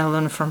that's what I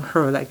learned from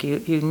her. Like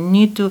you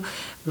need to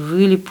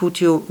really put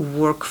your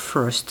work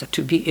first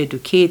to be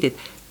educated,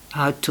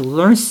 to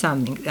learn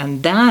something,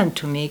 and then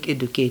to make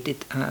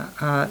educated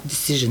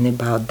decision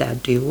about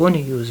that. Do you want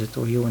to use it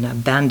or you want to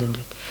abandon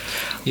it?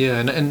 Yeah,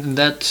 and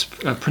that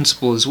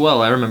principle as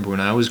well. I remember when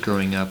I was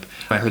growing up,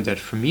 I heard that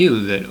from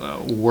you,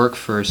 that work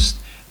first,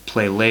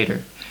 play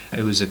later.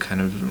 It was a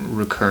kind of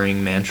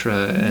recurring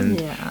mantra,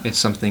 and it's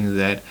something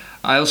that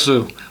I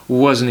also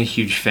wasn't a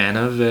huge fan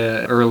of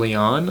early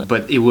on,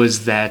 but it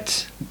was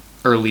that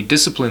early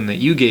discipline that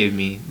you gave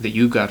me, that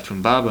you got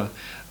from Baba,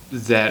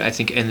 that I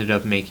think ended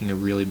up making a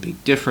really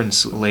big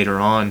difference later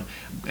on.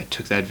 I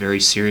took that very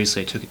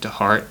seriously. I took it to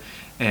heart,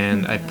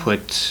 and I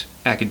put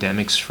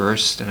academics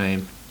first,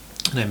 and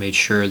I made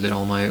sure that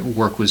all my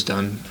work was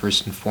done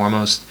first and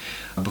foremost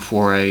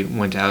before I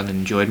went out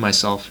and enjoyed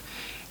myself.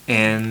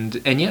 And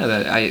yeah,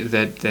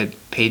 that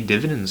paid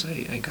dividends.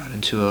 I got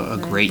into a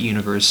great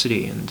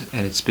university, and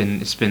it's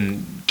been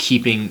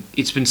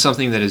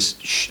something that has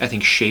I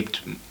think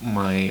shaped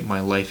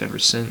my life ever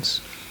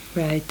since.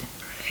 Right.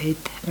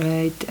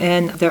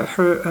 And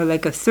her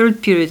like a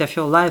third period of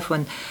your life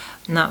when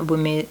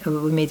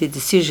we made a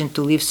decision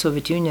to leave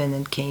Soviet Union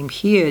and came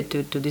here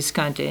to this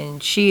country,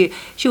 and she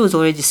was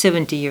already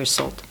 70 years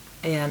old,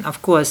 and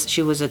of course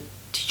she was a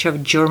teacher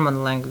of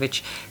German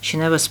language. She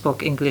never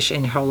spoke English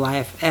in her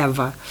life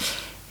ever,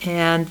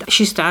 and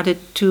she started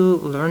to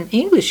learn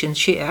English, and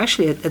she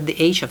actually at the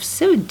age of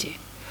 70.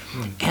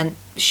 And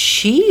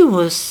she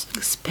was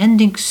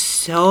spending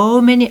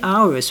so many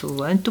hours. We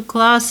went to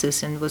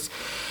classes and was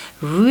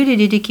really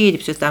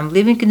dedicated, because I'm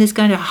living in this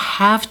country, I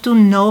have to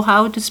know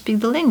how to speak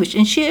the language.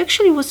 And she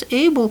actually was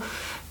able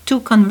to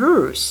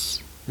converse.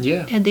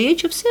 Yeah. At the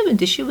age of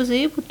 70, she was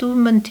able to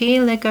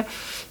maintain like a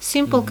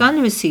simple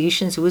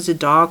conversations with a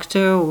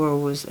doctor or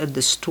was at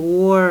the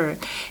store.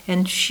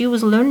 And she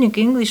was learning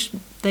English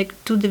like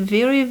to the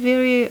very,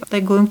 very,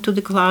 like going to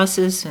the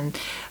classes and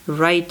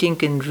writing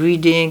and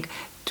reading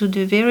to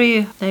the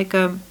very like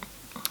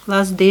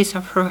last days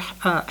of her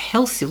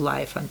healthy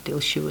life until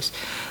she was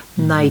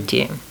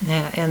 90.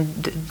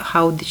 And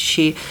how did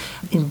she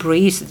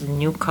embrace the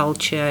new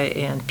culture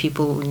and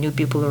new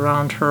people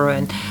around her,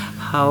 and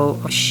how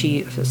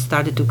she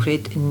started to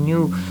create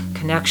new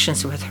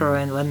connections with her.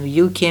 And when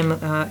you came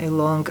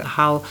along,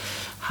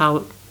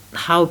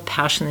 how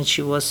passionate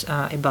she was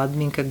about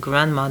being a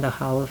grandmother,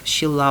 how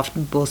she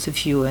loved both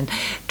of you and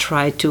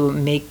tried to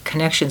make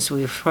connections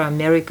with her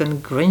American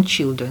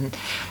grandchildren.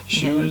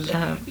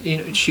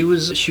 She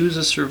was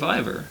a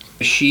survivor.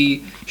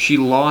 She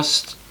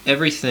lost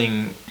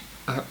everything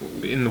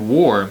in the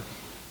war.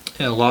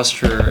 Lost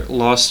her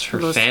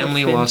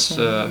family, lost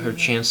her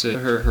chance at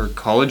her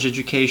college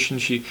education.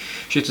 She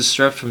had to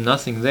start from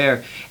nothing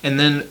there, and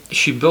then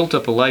she built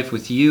up a life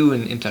with you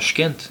in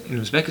Tashkent, in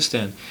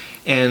Uzbekistan,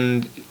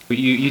 And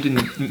you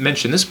didn't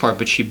mention this part,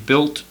 but she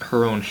built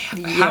her own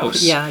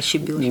house. Yeah, she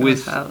built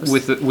her house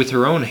with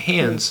her own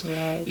hands.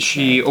 Right,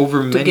 She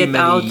over many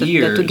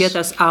years to get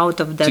us out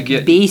of that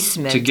get-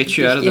 basement. to get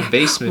you out of the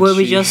basement, where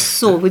we she- just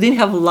saw. We didn't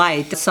have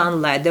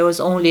sunlight. There was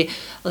only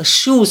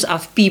shoes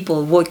of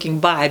people walking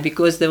by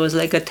because there was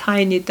like a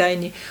tiny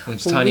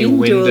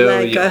window.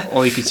 Like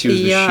All you could see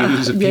was the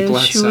shoes of people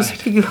outside.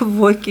 People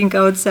walking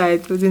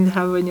outside. We didn't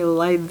have any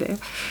light there.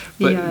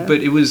 But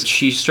it was,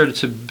 she started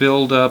to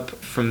build up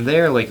from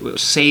there, like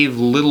save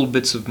little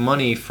bits of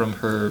money from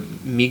her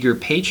meager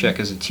paycheck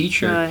as a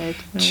teacher Right.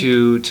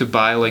 to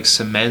buy like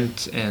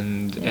cement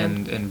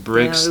and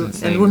bricks and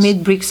things. And we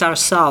made bricks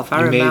ourselves. I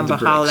You made the remember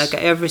how bricks.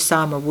 like every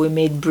summer we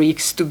made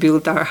bricks to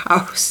build our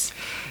house.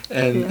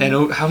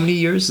 And how many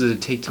years did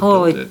it take to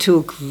Oh, build it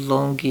took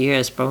long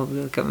years,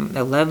 probably like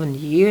 11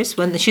 years.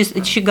 When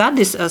she got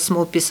this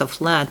small piece of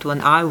land when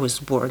I was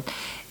born,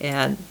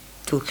 and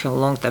took her a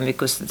long time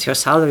because her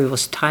salary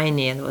was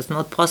tiny and it was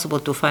not possible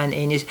to find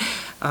any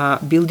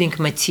building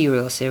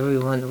materials.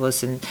 Everyone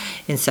was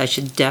in such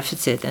a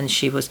deficit, and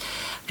she was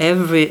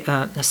every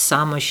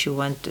summer she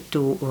went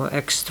to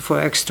for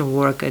extra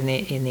work in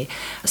a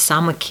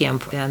summer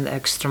camp, and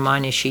extra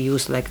money she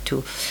used like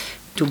to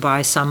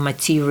buy some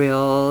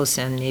materials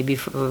and maybe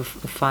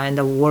find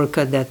a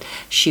worker that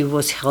she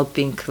was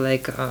helping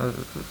like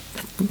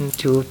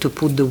to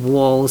put the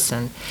walls,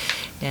 and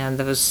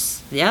there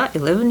was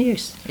 11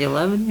 years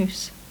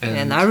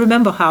and I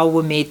remember how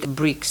we made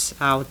bricks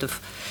out of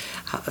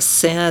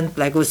sand,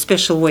 like a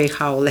special way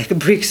how like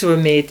bricks were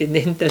made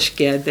in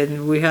Tashkent,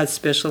 and we had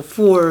special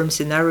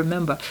forms, and I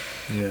remember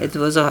it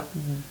was a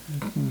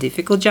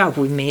difficult job.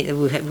 We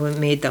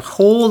made a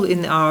hole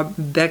in our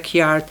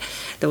backyard.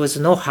 There was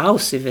no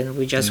house even.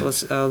 We just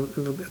was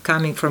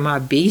coming from our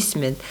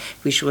basement,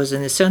 which was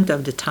in the center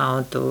of the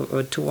town,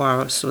 to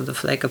our sort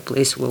of like a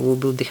place where we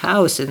built the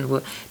house, and we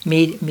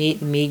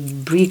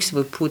made bricks.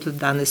 We put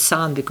it on the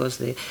sun because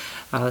the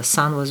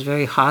sun was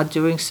very hot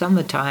during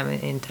summertime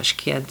in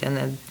Tashkent, and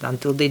then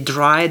until they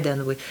dried,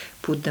 and we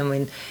put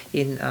them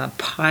in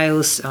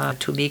piles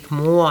to make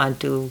more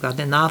until we got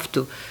enough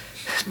to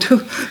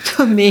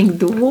make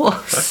the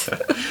walls.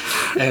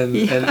 and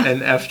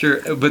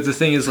after, but the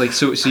thing is, like,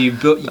 so you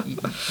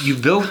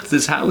built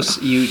this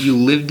house. You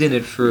lived in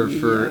it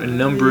for a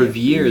number of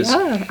years.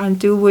 Yeah,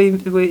 until we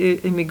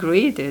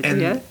immigrated.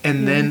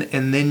 And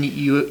then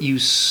you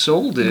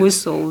sold it. We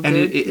sold and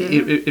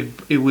it.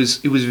 It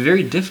was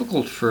very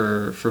difficult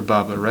for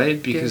Baba,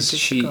 right? Because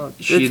she had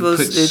put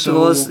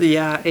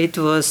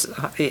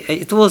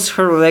it was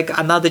her like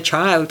another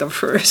child of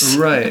hers.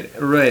 Right.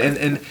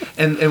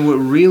 And what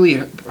really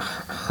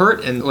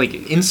hurt and like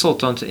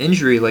insult onto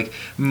injury, like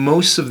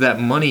most of that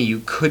money you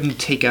couldn't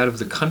take out of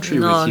the country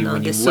with you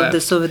when you left.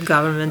 The Soviet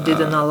government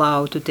didn't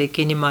allow to take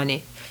any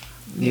money.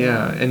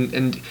 Yeah,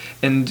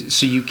 and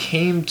so you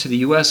came to the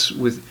U.S.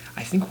 with,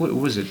 I think, what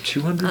was it,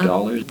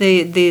 $200?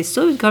 The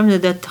Soviet government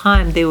at that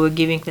time, they were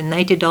giving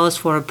 $90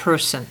 for a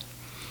person.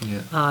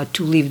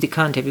 To leave the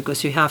country,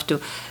 because you have to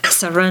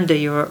surrender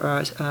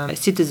your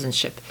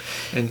citizenship,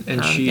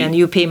 and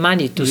you pay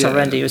money to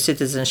surrender your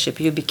citizenship.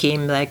 You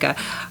became like a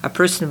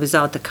person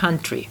without a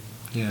country,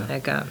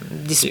 like a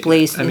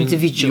displaced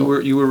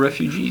individual. You were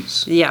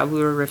refugees. Yeah, we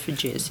were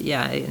refugees.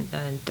 Yeah,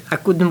 and I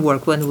couldn't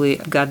work when we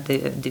got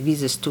the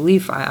visas to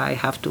leave. I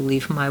have to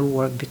leave my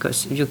work,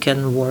 because you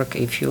can work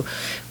if you're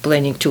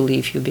planning to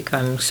leave. You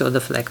become sort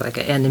of like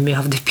an enemy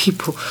of the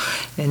people,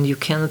 and you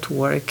cannot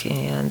work.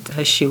 And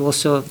she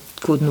also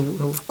couldn't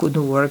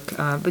work,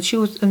 but she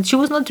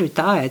was not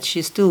retired.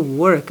 She still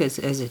worked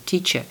as a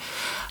teacher,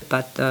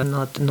 but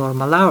not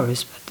normal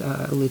hours, but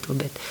a little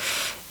bit.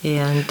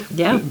 And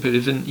but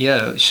even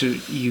so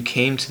you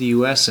came to the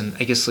U.S. and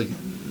I guess like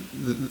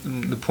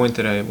the point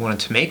that I wanted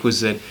to make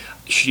was that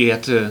you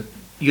had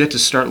to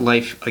start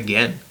life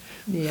again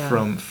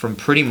from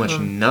pretty much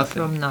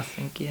nothing. From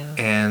nothing, yeah.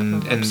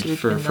 And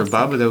for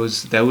Baba, that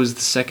was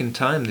the second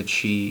time that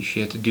she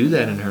had to do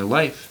that in her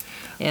life.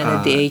 And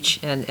at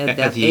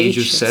the age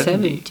of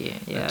 70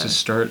 to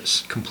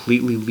start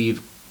completely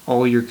leave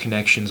all your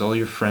connections, all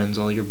your friends,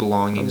 all your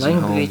belongings at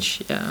home,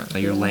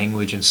 your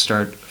language, and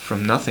start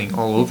from nothing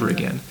all over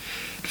again.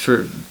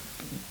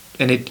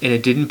 And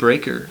it didn't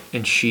break her,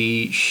 and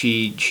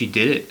she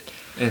did it,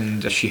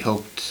 and she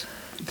helped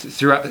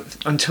throughout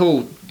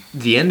until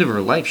the end of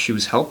her life. She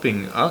was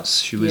helping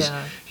us. She was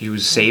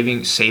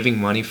saving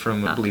money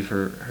from, I believe,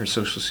 her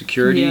Social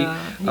Security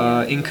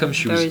income.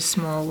 She very was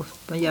small,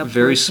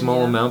 very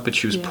small amount, but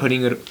she was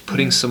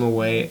putting some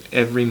away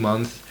every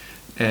month.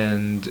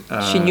 And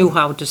she knew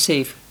how to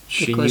save,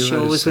 because she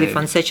always lived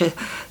on such a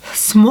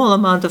small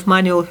amount of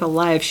money all her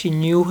life. She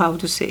knew how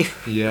to save.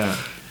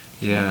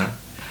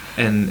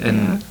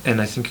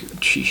 And I think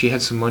she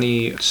had some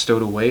money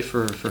stowed away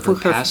for her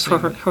passing. For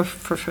her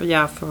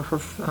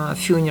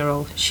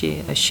funeral.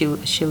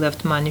 She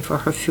left money for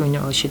her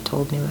funeral. She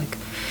told me, like,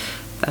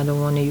 I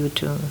don't want you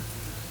to.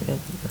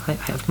 I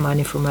have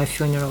money for my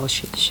funeral.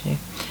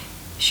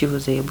 She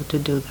was able to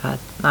do that.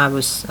 I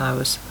was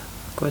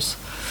of course.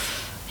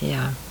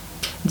 Yeah.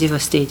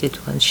 devastated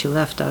when she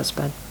left us.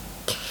 But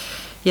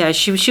yeah,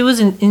 she was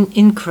an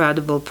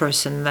incredible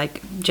person.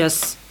 Like,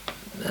 just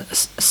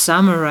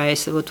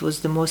summarize what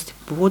was the most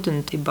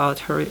important about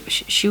her.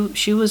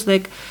 She was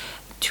like,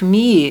 to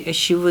me,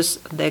 she was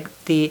like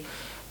the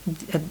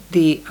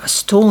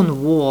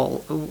stone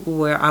wall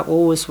where I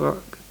always were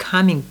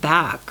coming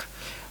back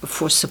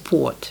for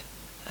support.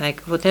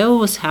 Like, whatever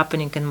was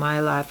happening in my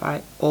life,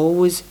 I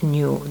always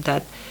knew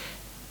that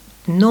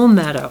no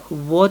matter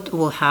what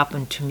will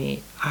happen to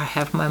me, I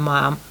have my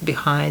mom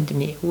behind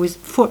me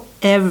for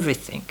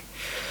everything.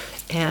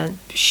 And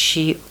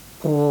she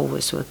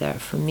always was there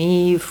for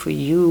me, for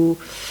you,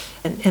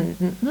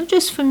 and not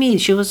just for me.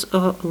 She was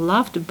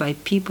loved by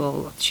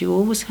people. She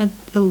always had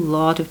a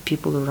lot of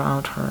people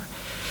around her.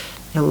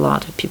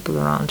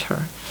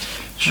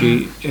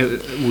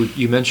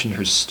 You mentioned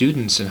her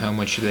students and how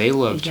much they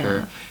loved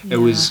her. It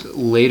was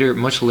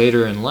much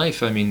later in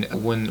life. I mean,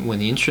 when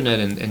the internet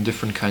and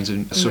different kinds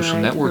of social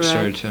networks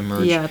started to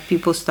emerge. Yeah,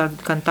 people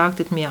started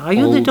contacting me. Are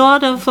you the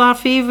daughter of our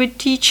favorite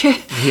teacher?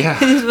 Yeah.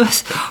 It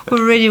was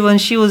already when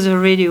she was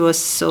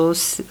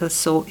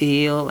so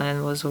ill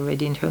and was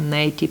already in her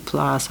 90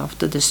 plus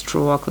after the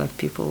stroke. Like,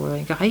 people were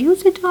like, "Are you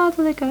the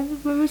daughter? Like,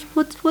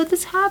 what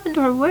has happened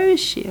to her? Where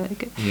is she?"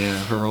 Like,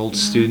 her old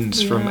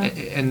students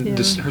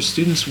her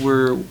students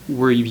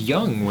were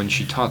young when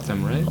she taught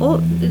them, right?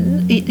 Oh,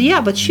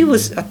 yeah, but she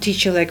was a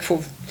teacher like for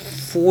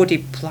 40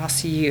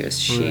 plus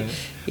years. Right.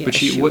 But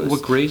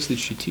what grades did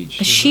she teach?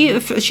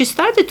 She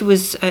started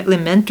with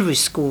elementary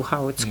school,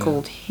 how it's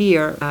called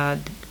here,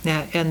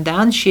 and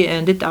then she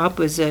ended up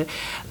as a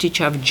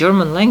teacher of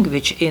German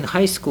language in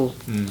high school.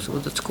 So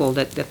that's called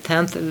at the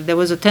 10th. There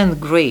was a 10th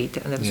grade,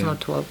 and it's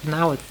not 12.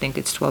 Now I think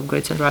it's 12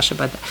 grades in Russia,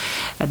 but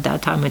at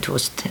that time it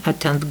was a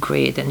 10th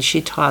grade, and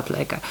she taught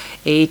like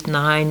 8,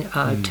 9,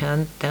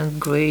 10th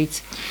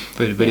grades.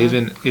 But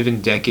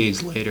even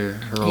decades later,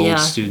 her old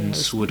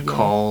students would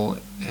call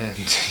and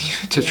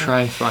to try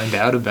and find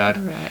out about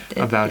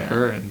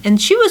her.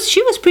 And she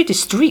was pretty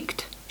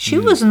strict. She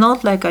was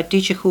not like a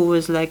teacher who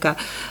was like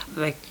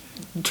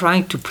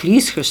trying to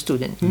please her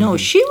student. No,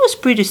 she was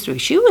pretty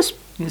strict. She was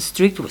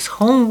strict with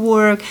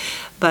homework,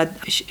 but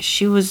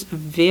she was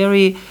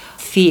very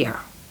fair.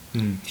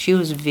 She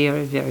was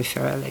very, very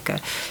fair.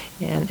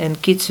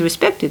 And kids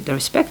respected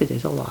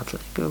it a lot.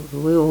 Like,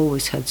 we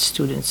always had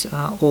students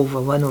over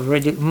when we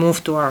already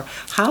moved to our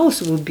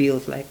house we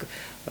built. Like,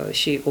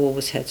 she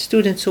always had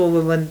students over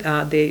when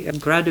they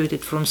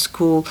graduated from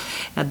school,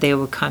 and they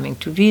were coming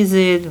to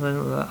visit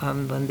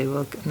when they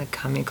were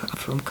coming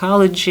from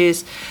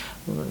colleges.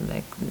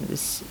 Like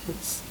this,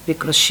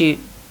 because she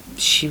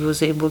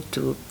was able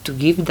to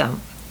give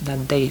them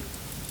that they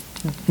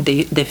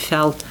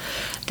felt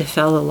a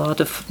lot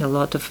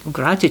of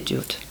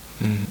gratitude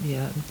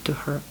to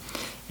her.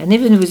 And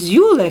even with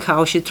you, like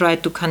how she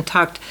tried to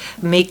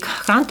make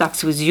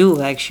contacts with you,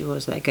 like she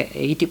was like a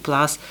 80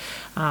 plus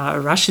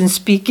Russian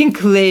speaking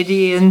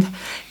lady, and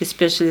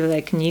especially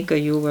like Nika,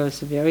 you were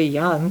very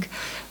young,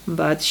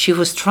 but she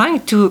was trying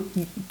to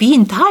be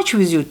in touch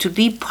with you, to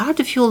be part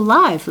of your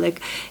life.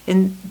 Like,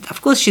 and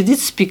of course she did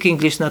speak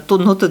English, not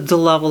at the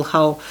level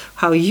how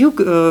you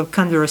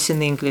converse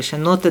in English,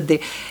 and not at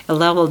the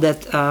level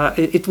that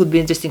it would be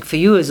interesting for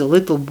you as a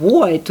little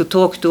boy to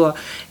talk to a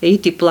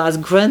 80 plus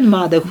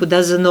grandmother who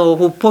doesn't know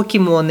who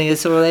Pokemon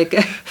is, or like,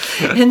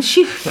 and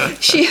she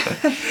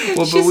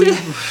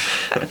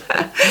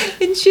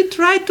and she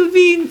tried to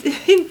be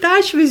in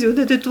touch with you,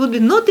 that it would be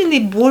not in a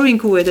boring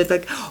way that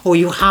like, oh,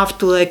 you have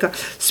to like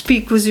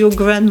speak with your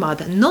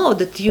grandmother. No,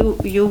 that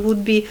you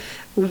would be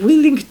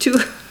willing to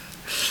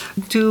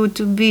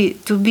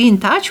be in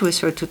touch with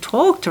her, to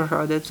talk to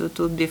her, that it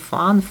would be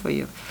fun for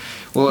you.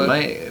 Well,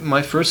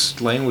 my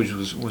first language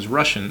was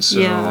Russian,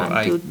 so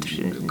I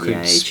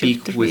could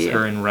speak with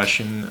her in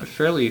Russian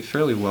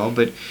fairly well.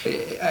 But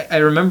I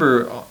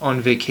remember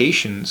on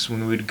vacations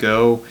when we'd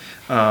go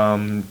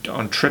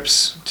on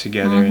trips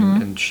together,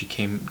 and she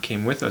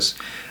came with us.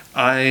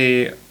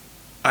 I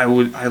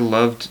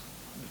loved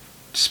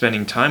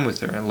spending time with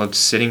her. I loved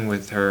sitting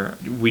with her.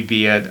 We'd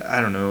be at, I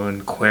don't know,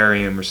 an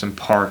aquarium or some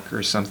park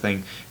or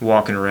something,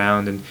 walking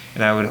around, and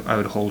I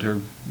would hold her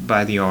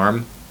by the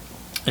arm,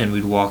 and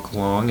we'd walk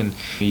along, and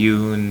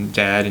you and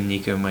Dad and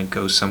Nika might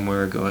go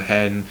somewhere, go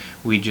ahead, and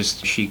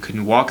she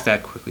couldn't walk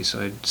that quickly,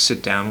 so I'd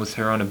sit down with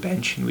her on a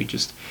bench, and we'd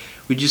just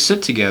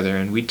sit together,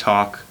 and we'd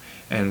talk,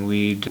 and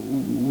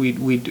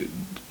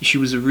she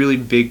was a really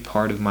big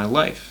part of my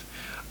life.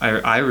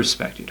 I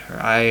respected her.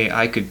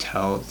 I could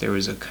tell there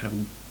was a kind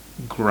of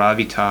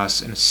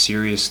gravitas and a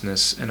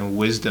seriousness and a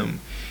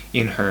wisdom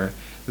in her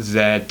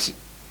that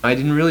I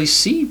didn't really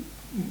see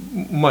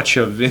much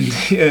of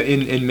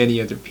in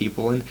many other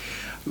people. And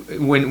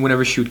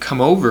whenever she would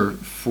come over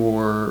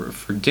for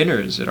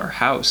dinners at our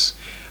house,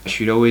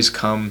 she'd always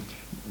come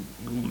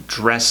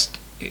dressed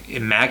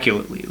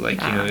immaculately, like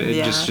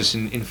just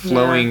in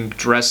flowing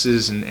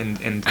dresses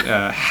and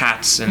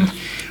hats,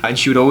 and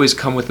she would always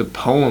come with a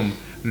poem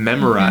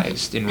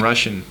memorized in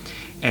Russian.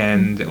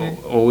 and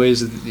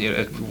always,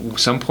 at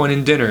some point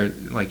in dinner,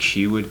 like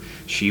the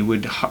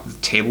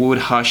table would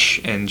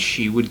hush, and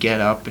she would get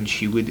up and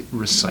she would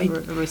recite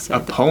a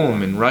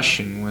poem in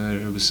Russian, whether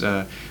it was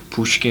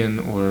Pushkin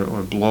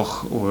or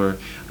Bloch or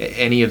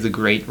any of the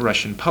great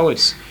Russian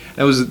poets.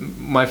 That was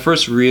my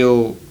first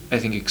real, I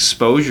think,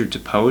 exposure to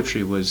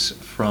poetry was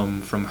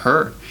from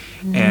her,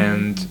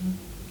 and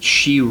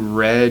she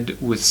read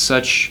with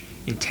such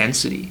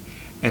intensity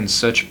and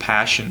such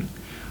passion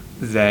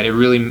that it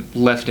really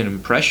left an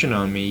impression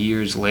on me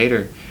years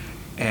later.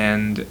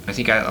 And I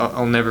think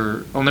I'll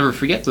never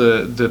forget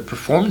the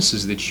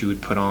performances that she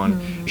would put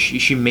on.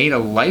 She made a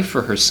life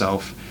for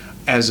herself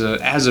as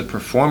a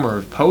performer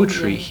of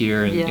poetry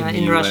here in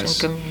the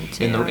U.S.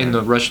 in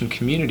the Russian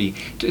community,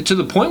 to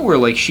the point where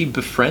like she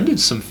befriended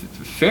some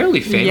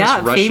fairly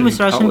famous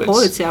Russian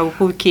poets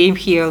who came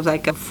here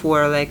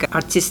for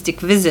artistic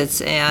visits,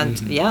 and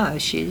we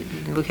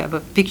have a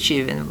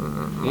picture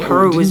of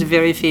her was a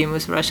very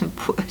famous Russian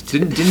poet.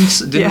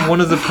 Didn't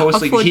one of the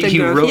poets he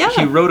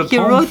wrote a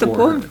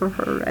poem for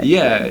her, right?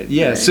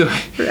 Right. So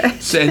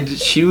and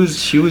she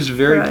was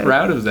very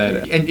proud of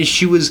that, and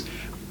she was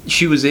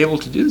able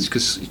to do this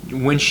because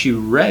when she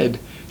read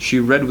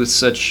with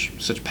such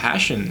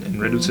passion and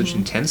read with such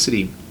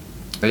intensity.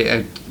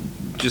 I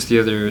just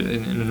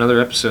in another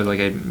episode, like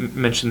I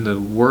mentioned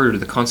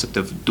the concept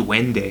of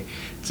duende.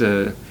 It's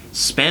a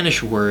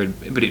Spanish word,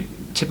 but it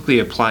typically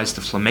applies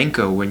to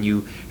flamenco when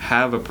you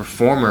have a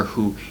performer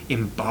who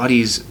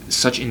embodies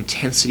such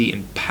intensity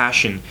and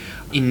passion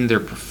in their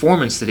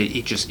performance that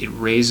it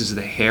raises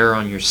the hair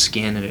on your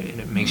skin and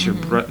it makes your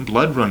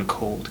blood run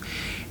cold.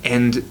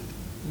 And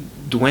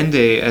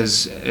duende,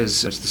 as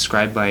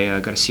described by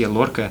Garcia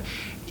Lorca,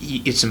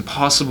 it's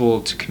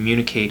impossible to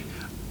communicate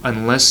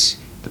unless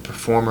the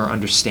performer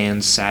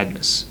understands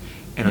sadness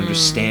and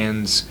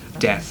understands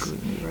death.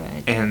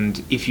 Right.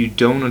 And if you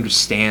don't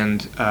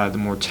understand the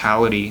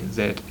mortality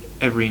that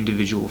every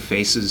individual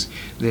faces,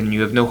 then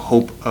you have no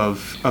hope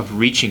of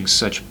reaching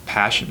such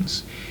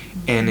passions.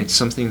 And it's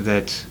something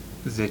that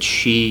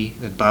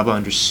Baba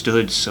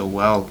understood so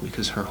well,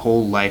 because her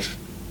whole life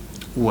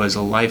was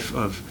a life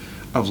of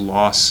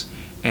loss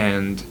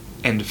and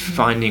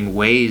finding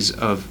ways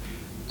of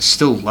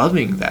still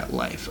loving that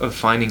life, of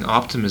finding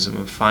optimism,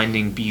 of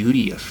finding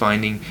beauty, of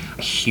finding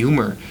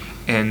humor,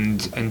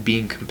 and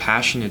being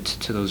compassionate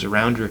to those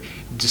around her,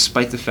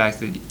 despite the fact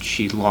that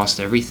she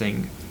lost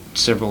everything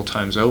several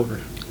times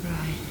over.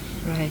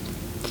 Right.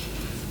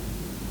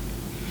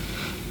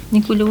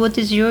 Nikula, what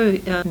is your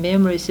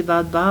memories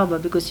about Baba?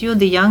 Because you're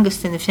the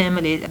youngest in the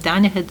family.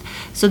 Danya had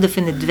sort of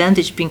an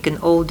advantage being an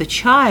older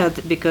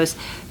child because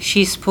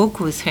she spoke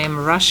with him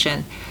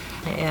Russian.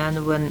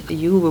 And when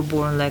you were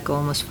born, like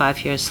almost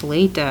 5 years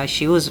later,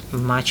 she was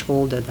much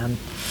older than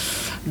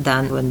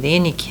when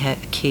Danny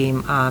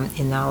came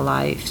in our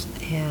lives.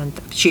 And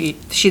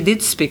she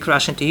did speak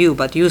Russian to you,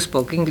 but you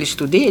spoke English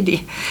to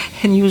Daddy.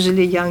 And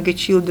usually younger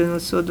children are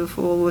sort of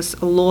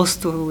always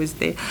lost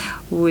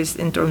with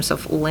in terms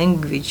of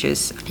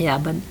languages. Yeah,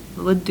 but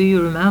what do you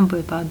remember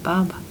about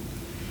Baba?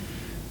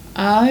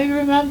 I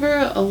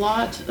remember a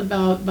lot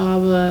about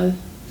Baba,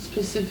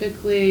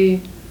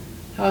 specifically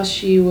how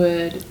she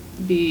would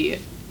be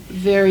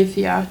very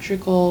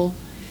theatrical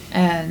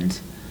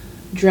and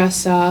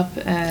dress up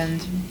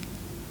and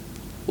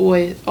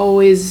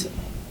always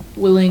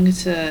willing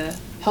to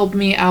help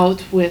me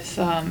out with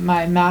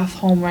my math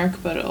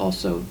homework, but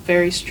also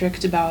very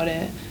strict about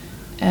it.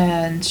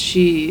 And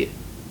she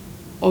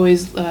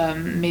always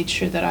made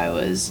sure that I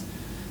was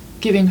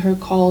giving her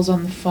calls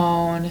on the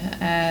phone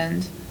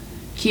and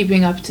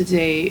keeping up to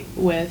date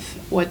with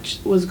what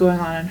was going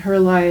on in her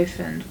life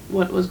and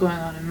what was going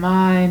on in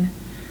mine.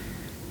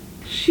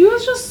 She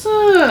was just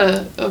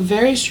a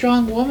very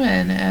strong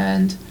woman,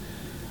 and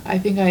I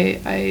think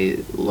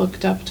I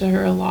looked up to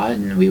her a lot,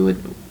 and we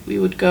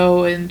would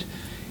go and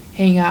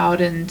hang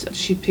out, and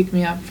she'd pick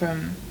me up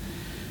from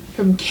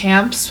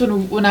camps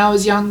when I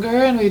was younger,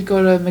 and we'd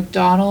go to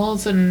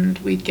McDonald's and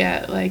we'd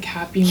get like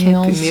Happy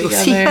Meals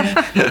together.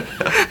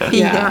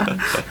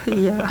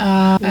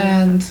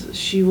 And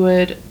she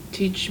would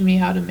teach me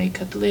how to make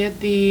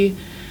kotleti,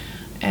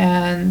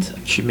 and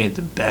she made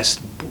the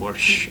best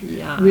borscht.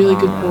 Really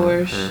good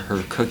borscht.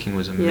 Her cooking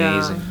was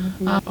amazing.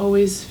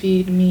 Always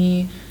feed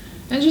me,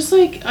 and just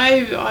like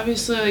I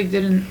obviously like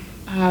didn't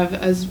have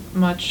as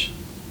much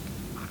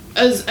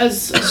as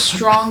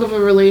strong of a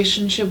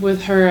relationship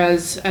with her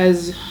as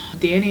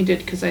Danny did,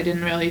 because I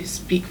didn't really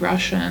speak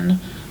Russian,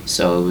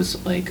 so it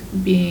was like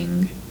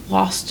being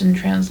lost in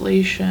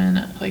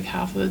translation like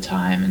half of the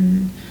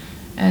time,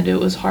 and it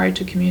was hard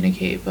to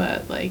communicate,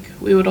 but like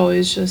we would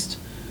always just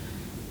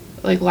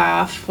like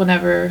laugh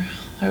whenever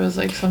there was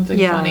like something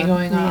funny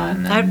going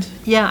on. And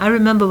I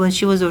remember when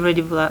she was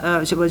already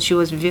when she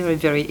was very,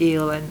 very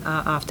ill, and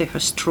after her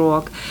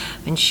stroke,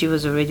 and she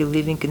was already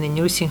living in a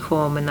nursing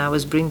home, and I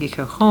was bringing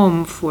her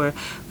home for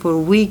a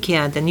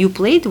weekend, and you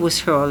played with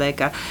her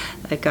like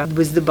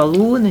with the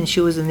balloon, and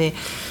she was in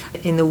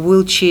a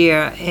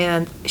wheelchair,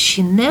 and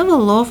she never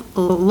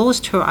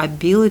lost her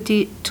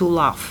ability to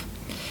laugh.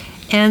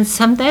 And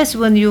sometimes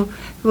when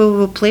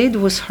we played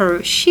with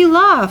her, she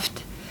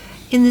laughed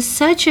in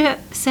such a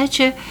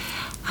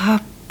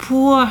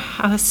poor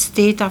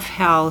state of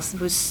health,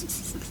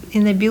 with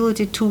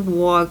inability to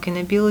walk,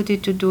 inability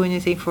to do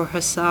anything for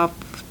herself,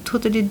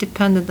 totally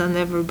dependent on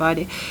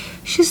everybody.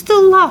 She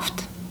still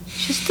laughed.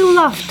 She still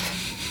laughed.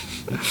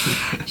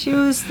 She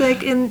was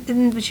like,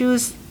 and she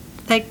was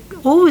like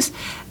always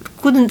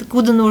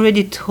couldn't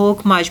already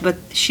talk much, but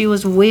she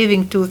was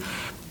waving to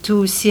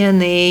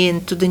CNA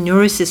and to the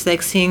nurses,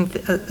 like saying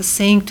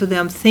to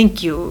them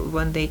thank you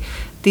when they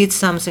did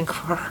something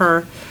for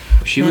her.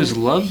 She was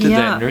loved at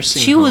that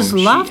nursing home. She was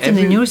loved in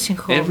the nursing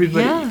home.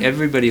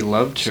 Everybody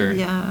loved her.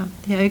 Yeah,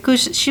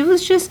 because she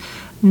was just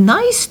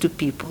nice to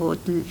people,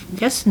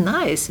 just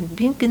nice. And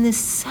being in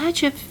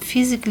such a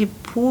physically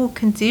poor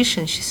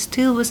condition, she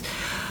still was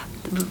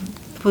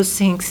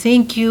saying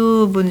thank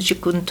you. When she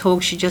couldn't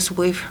talk, she just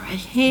waved her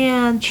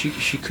hand.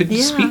 She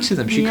couldn't speak to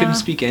them. She couldn't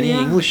speak any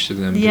English to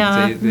them.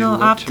 Yeah, they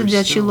after that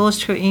still. she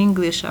lost her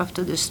English.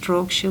 After the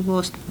stroke, she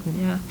lost.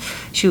 Yeah,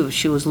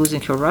 she was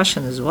losing her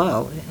Russian as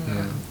well.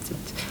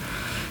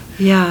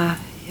 Yeah,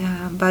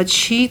 but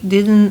she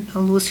didn't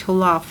lose her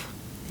love.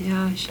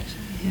 Yeah.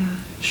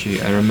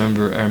 I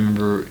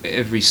remember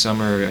every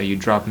summer you'd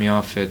drop me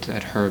off at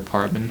her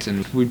apartment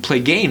and we'd play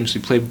games.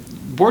 We'd play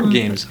board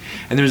games.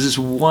 And there was this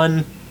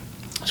one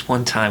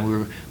time we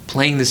were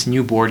playing this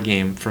new board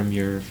game from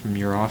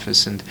your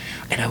office, and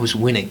I was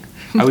winning.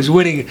 I was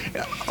winning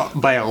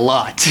by a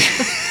lot,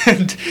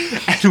 and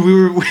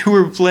we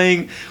were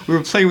playing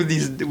with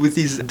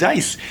these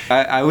dice.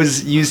 I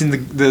was using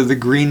the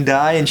green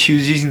die, and she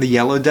was using the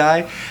yellow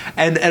die.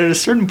 And at a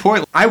certain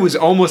point, I was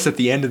almost at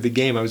the end of the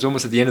game. I was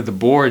almost at the end of the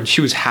board, and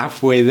she was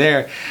halfway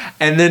there.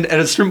 And then at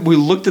a certain, we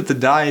looked at the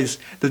dice,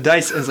 and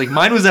it's like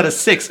mine was at a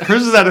 6,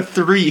 hers was at a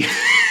 3.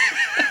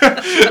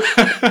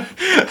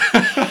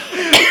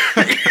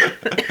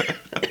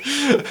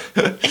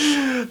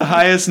 The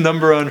highest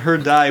number on her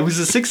die. It was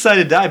a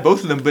 6-sided die,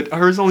 both of them, but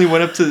hers only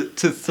went up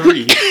to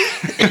 3.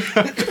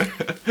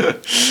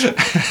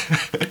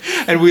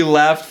 And we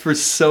laughed for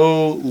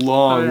so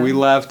long. We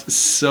laughed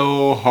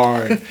so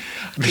hard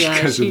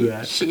because of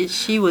that.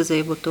 She was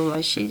able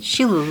to.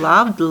 She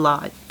loved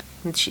life,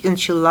 and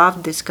she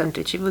loved this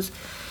country. She was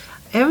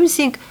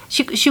everything.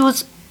 She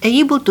was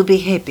able to be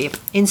happy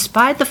in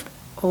spite of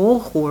all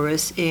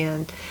horrors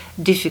and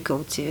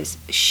difficulties.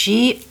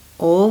 She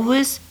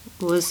always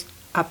was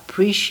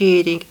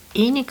appreciating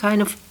any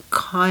kind of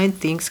kind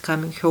things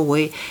coming her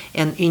way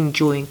and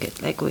enjoying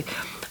it. Like when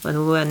we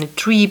were on the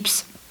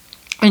trips,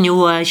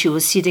 and she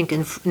was sitting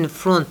in the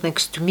front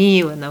next to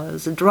me when I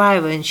was a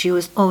driver, and she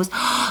was always,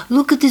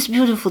 look at these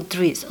beautiful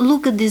trees,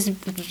 look at this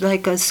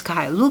like a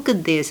sky, look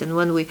at this. And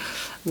when we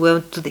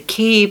went to the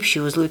Cape, she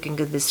was looking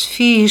at this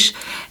fish,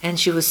 and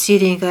she was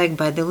sitting like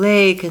by the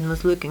lake and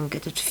was looking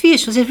at the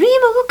fish. She said,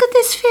 Rima, look at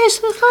this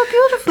fish, look how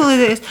beautiful it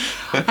is.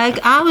 Like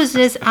I was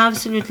just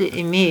absolutely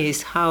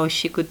amazed how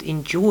she could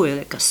enjoy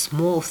like a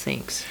small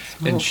things.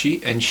 And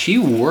she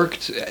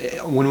worked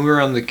when we were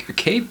on the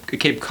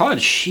Cape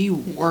Cod. She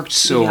worked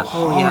so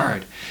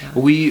hard.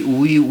 Yeah.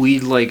 We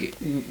like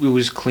it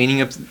was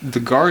cleaning up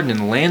the garden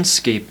and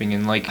landscaping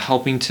and like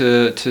helping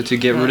to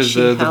get rid of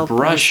the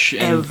brush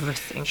and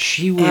everything.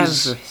 She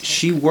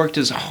worked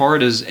as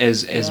hard as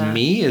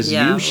me as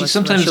you. She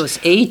sometimes when she was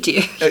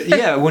 80.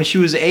 When she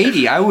was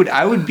 80, I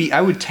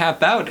would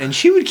tap out and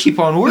she would keep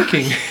on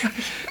working.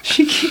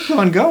 She'd keep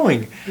on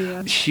going.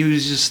 Yeah. She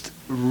was just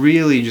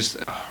really just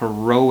a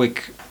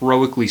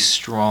heroically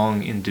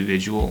strong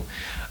individual.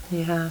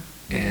 Yeah.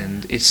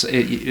 And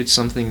it's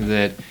something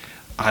that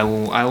I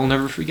will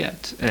never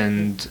forget.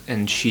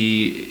 And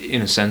she,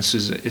 in a sense,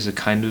 is a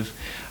kind of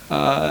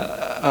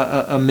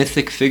a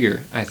mythic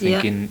figure, I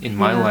think, in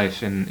my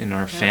life and in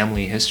our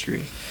family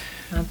history.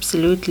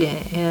 Absolutely.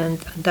 And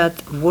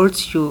that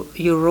words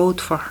you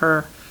wrote for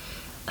her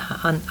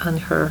on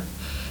her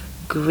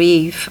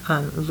grave,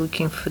 I'm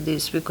looking for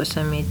this because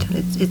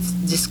it's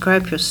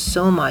described her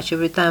so much.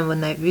 Every time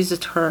when I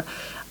visit her,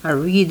 I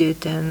read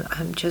it and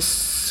I'm just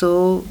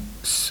so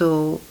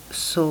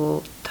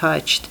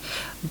touched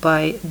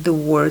by the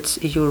words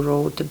you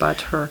wrote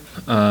about her.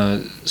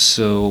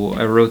 So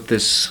I wrote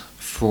this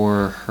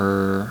for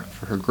her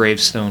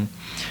gravestone.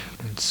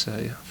 It's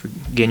for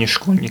Genya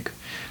Shkolnik,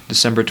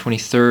 December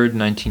 23rd,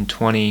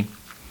 1920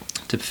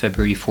 to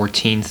February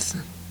 14th,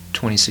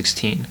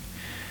 2016.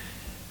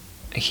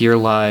 Here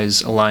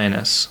lies a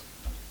lioness,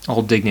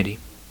 all dignity,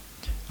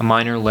 a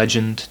minor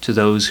legend to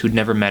those who'd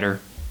never met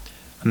her,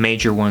 a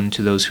major one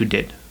to those who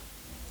did.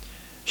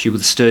 She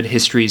withstood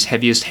history's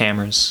heaviest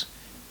hammers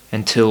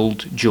and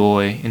tilled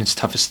joy in its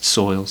toughest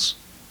soils.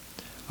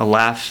 A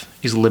laugh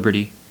is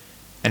liberty,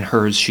 and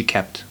hers she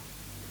kept.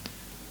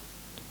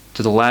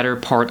 To the latter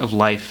part of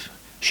life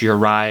she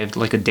arrived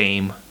like a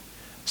dame,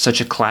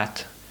 such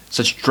eclat,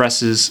 such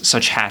dresses,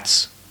 such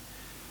hats.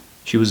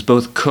 She was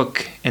both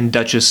cook and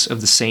duchess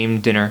of the same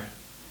dinner.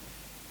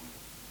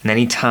 And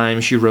any time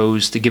she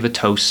rose to give a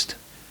toast,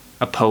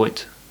 a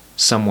poet,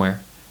 somewhere,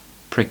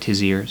 pricked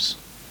his ears.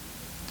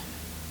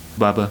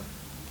 Baba,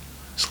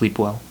 sleep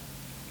well.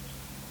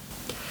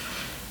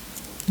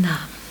 Да.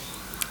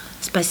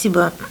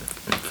 Спасибо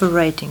for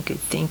writing it.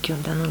 Thank you,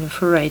 Danula,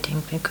 for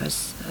writing,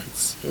 because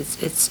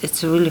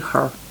it's really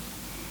hard.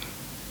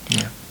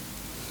 Yeah.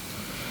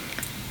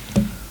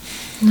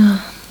 No.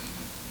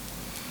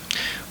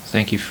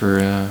 Thank you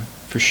for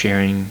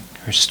sharing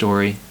her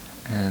story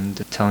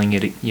and telling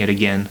it yet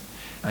again.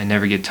 I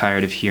never get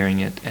tired of hearing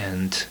it,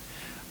 and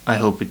I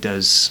hope it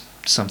does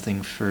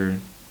something for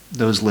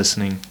those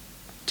listening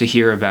to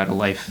hear about a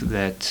life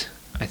that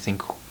I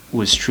think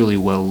was truly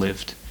well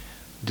lived,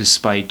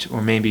 despite,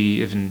 or maybe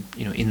even,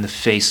 in the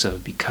face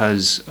of,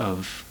 because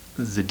of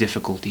the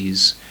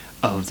difficulties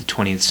of the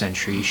 20th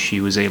century.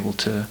 She was able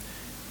to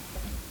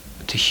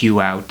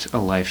hew out a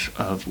life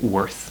of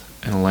worth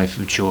and a life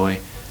of joy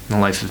and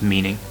a life of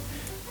meaning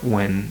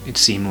when it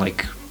seemed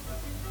like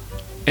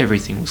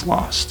everything was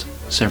lost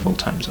several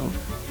times over.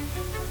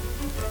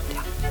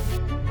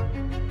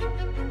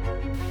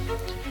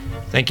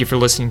 Thank you for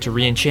listening to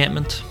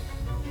Reenchantment.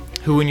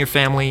 Who in your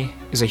family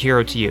is a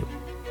hero to you?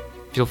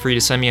 Feel free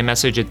to send me a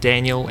message at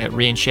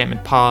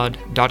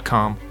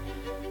daniel@reenchantmentpod.com.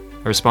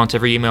 I respond to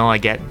every email I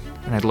get,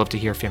 and I'd love to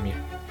hear from you.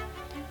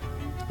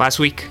 Last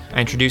week,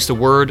 I introduced a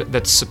word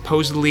that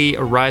supposedly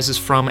arises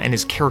from and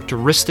is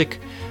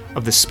characteristic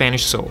of the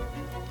Spanish soul,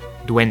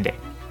 duende.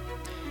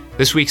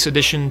 This week's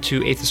addition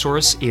to A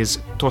Thesaurus is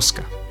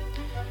tosca.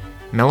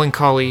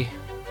 Melancholy,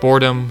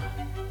 boredom,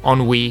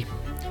 ennui,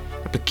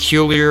 a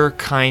peculiar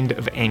kind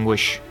of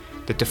anguish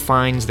that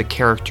defines the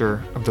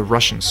character of the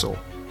Russian soul.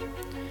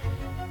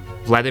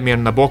 Vladimir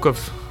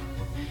Nabokov,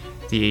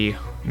 the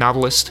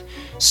novelist,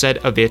 said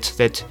of it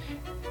that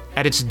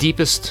at its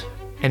deepest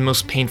and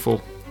most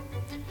painful,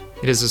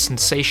 it is a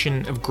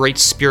sensation of great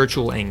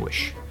spiritual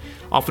anguish,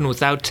 often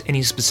without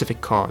any specific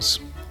cause.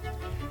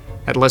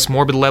 At less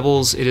morbid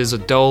levels, it is a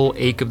dull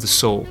ache of the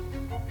soul,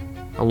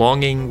 a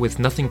longing with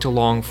nothing to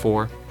long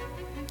for,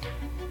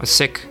 a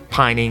sick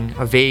pining,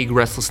 a vague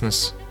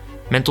restlessness,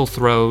 mental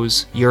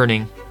throes,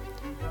 yearning.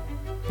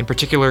 In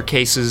particular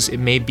cases, it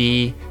may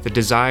be the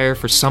desire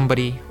for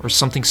somebody or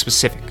something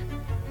specific,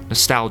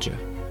 nostalgia,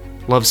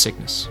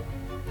 lovesickness.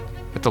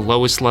 At the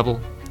lowest level,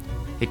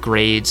 it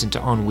grades into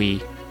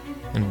ennui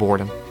and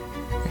boredom.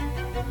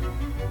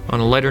 On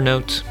a lighter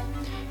note,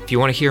 if you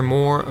want to hear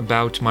more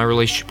about my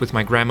relationship with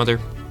my grandmother,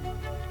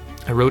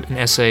 I wrote an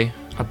essay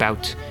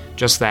about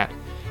just that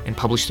and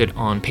published it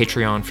on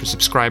Patreon for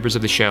subscribers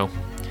of the show.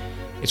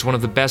 It's one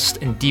of the best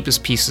and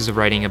deepest pieces of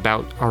writing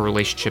about our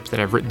relationship that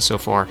I've written so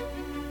far.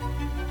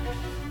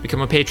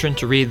 Become a patron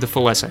to read the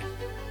full essay.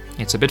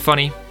 It's a bit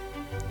funny,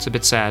 it's a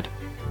bit sad,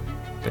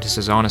 but it's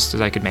as honest as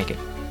I could make it.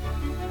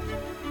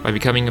 By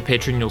becoming a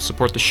patron, you'll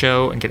support the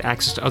show and get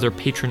access to other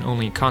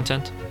patron-only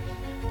content.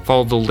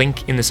 Follow the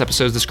link in this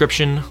episode's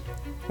description,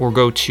 or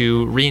go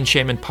to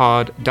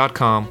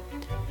reenchantmentpod.com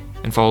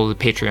and follow the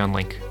Patreon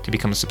link to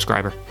become a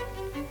subscriber.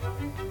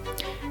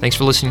 Thanks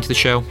for listening to the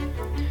show.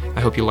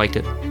 I hope you liked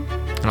it,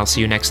 and I'll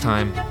see you next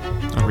time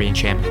on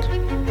Reenchantment.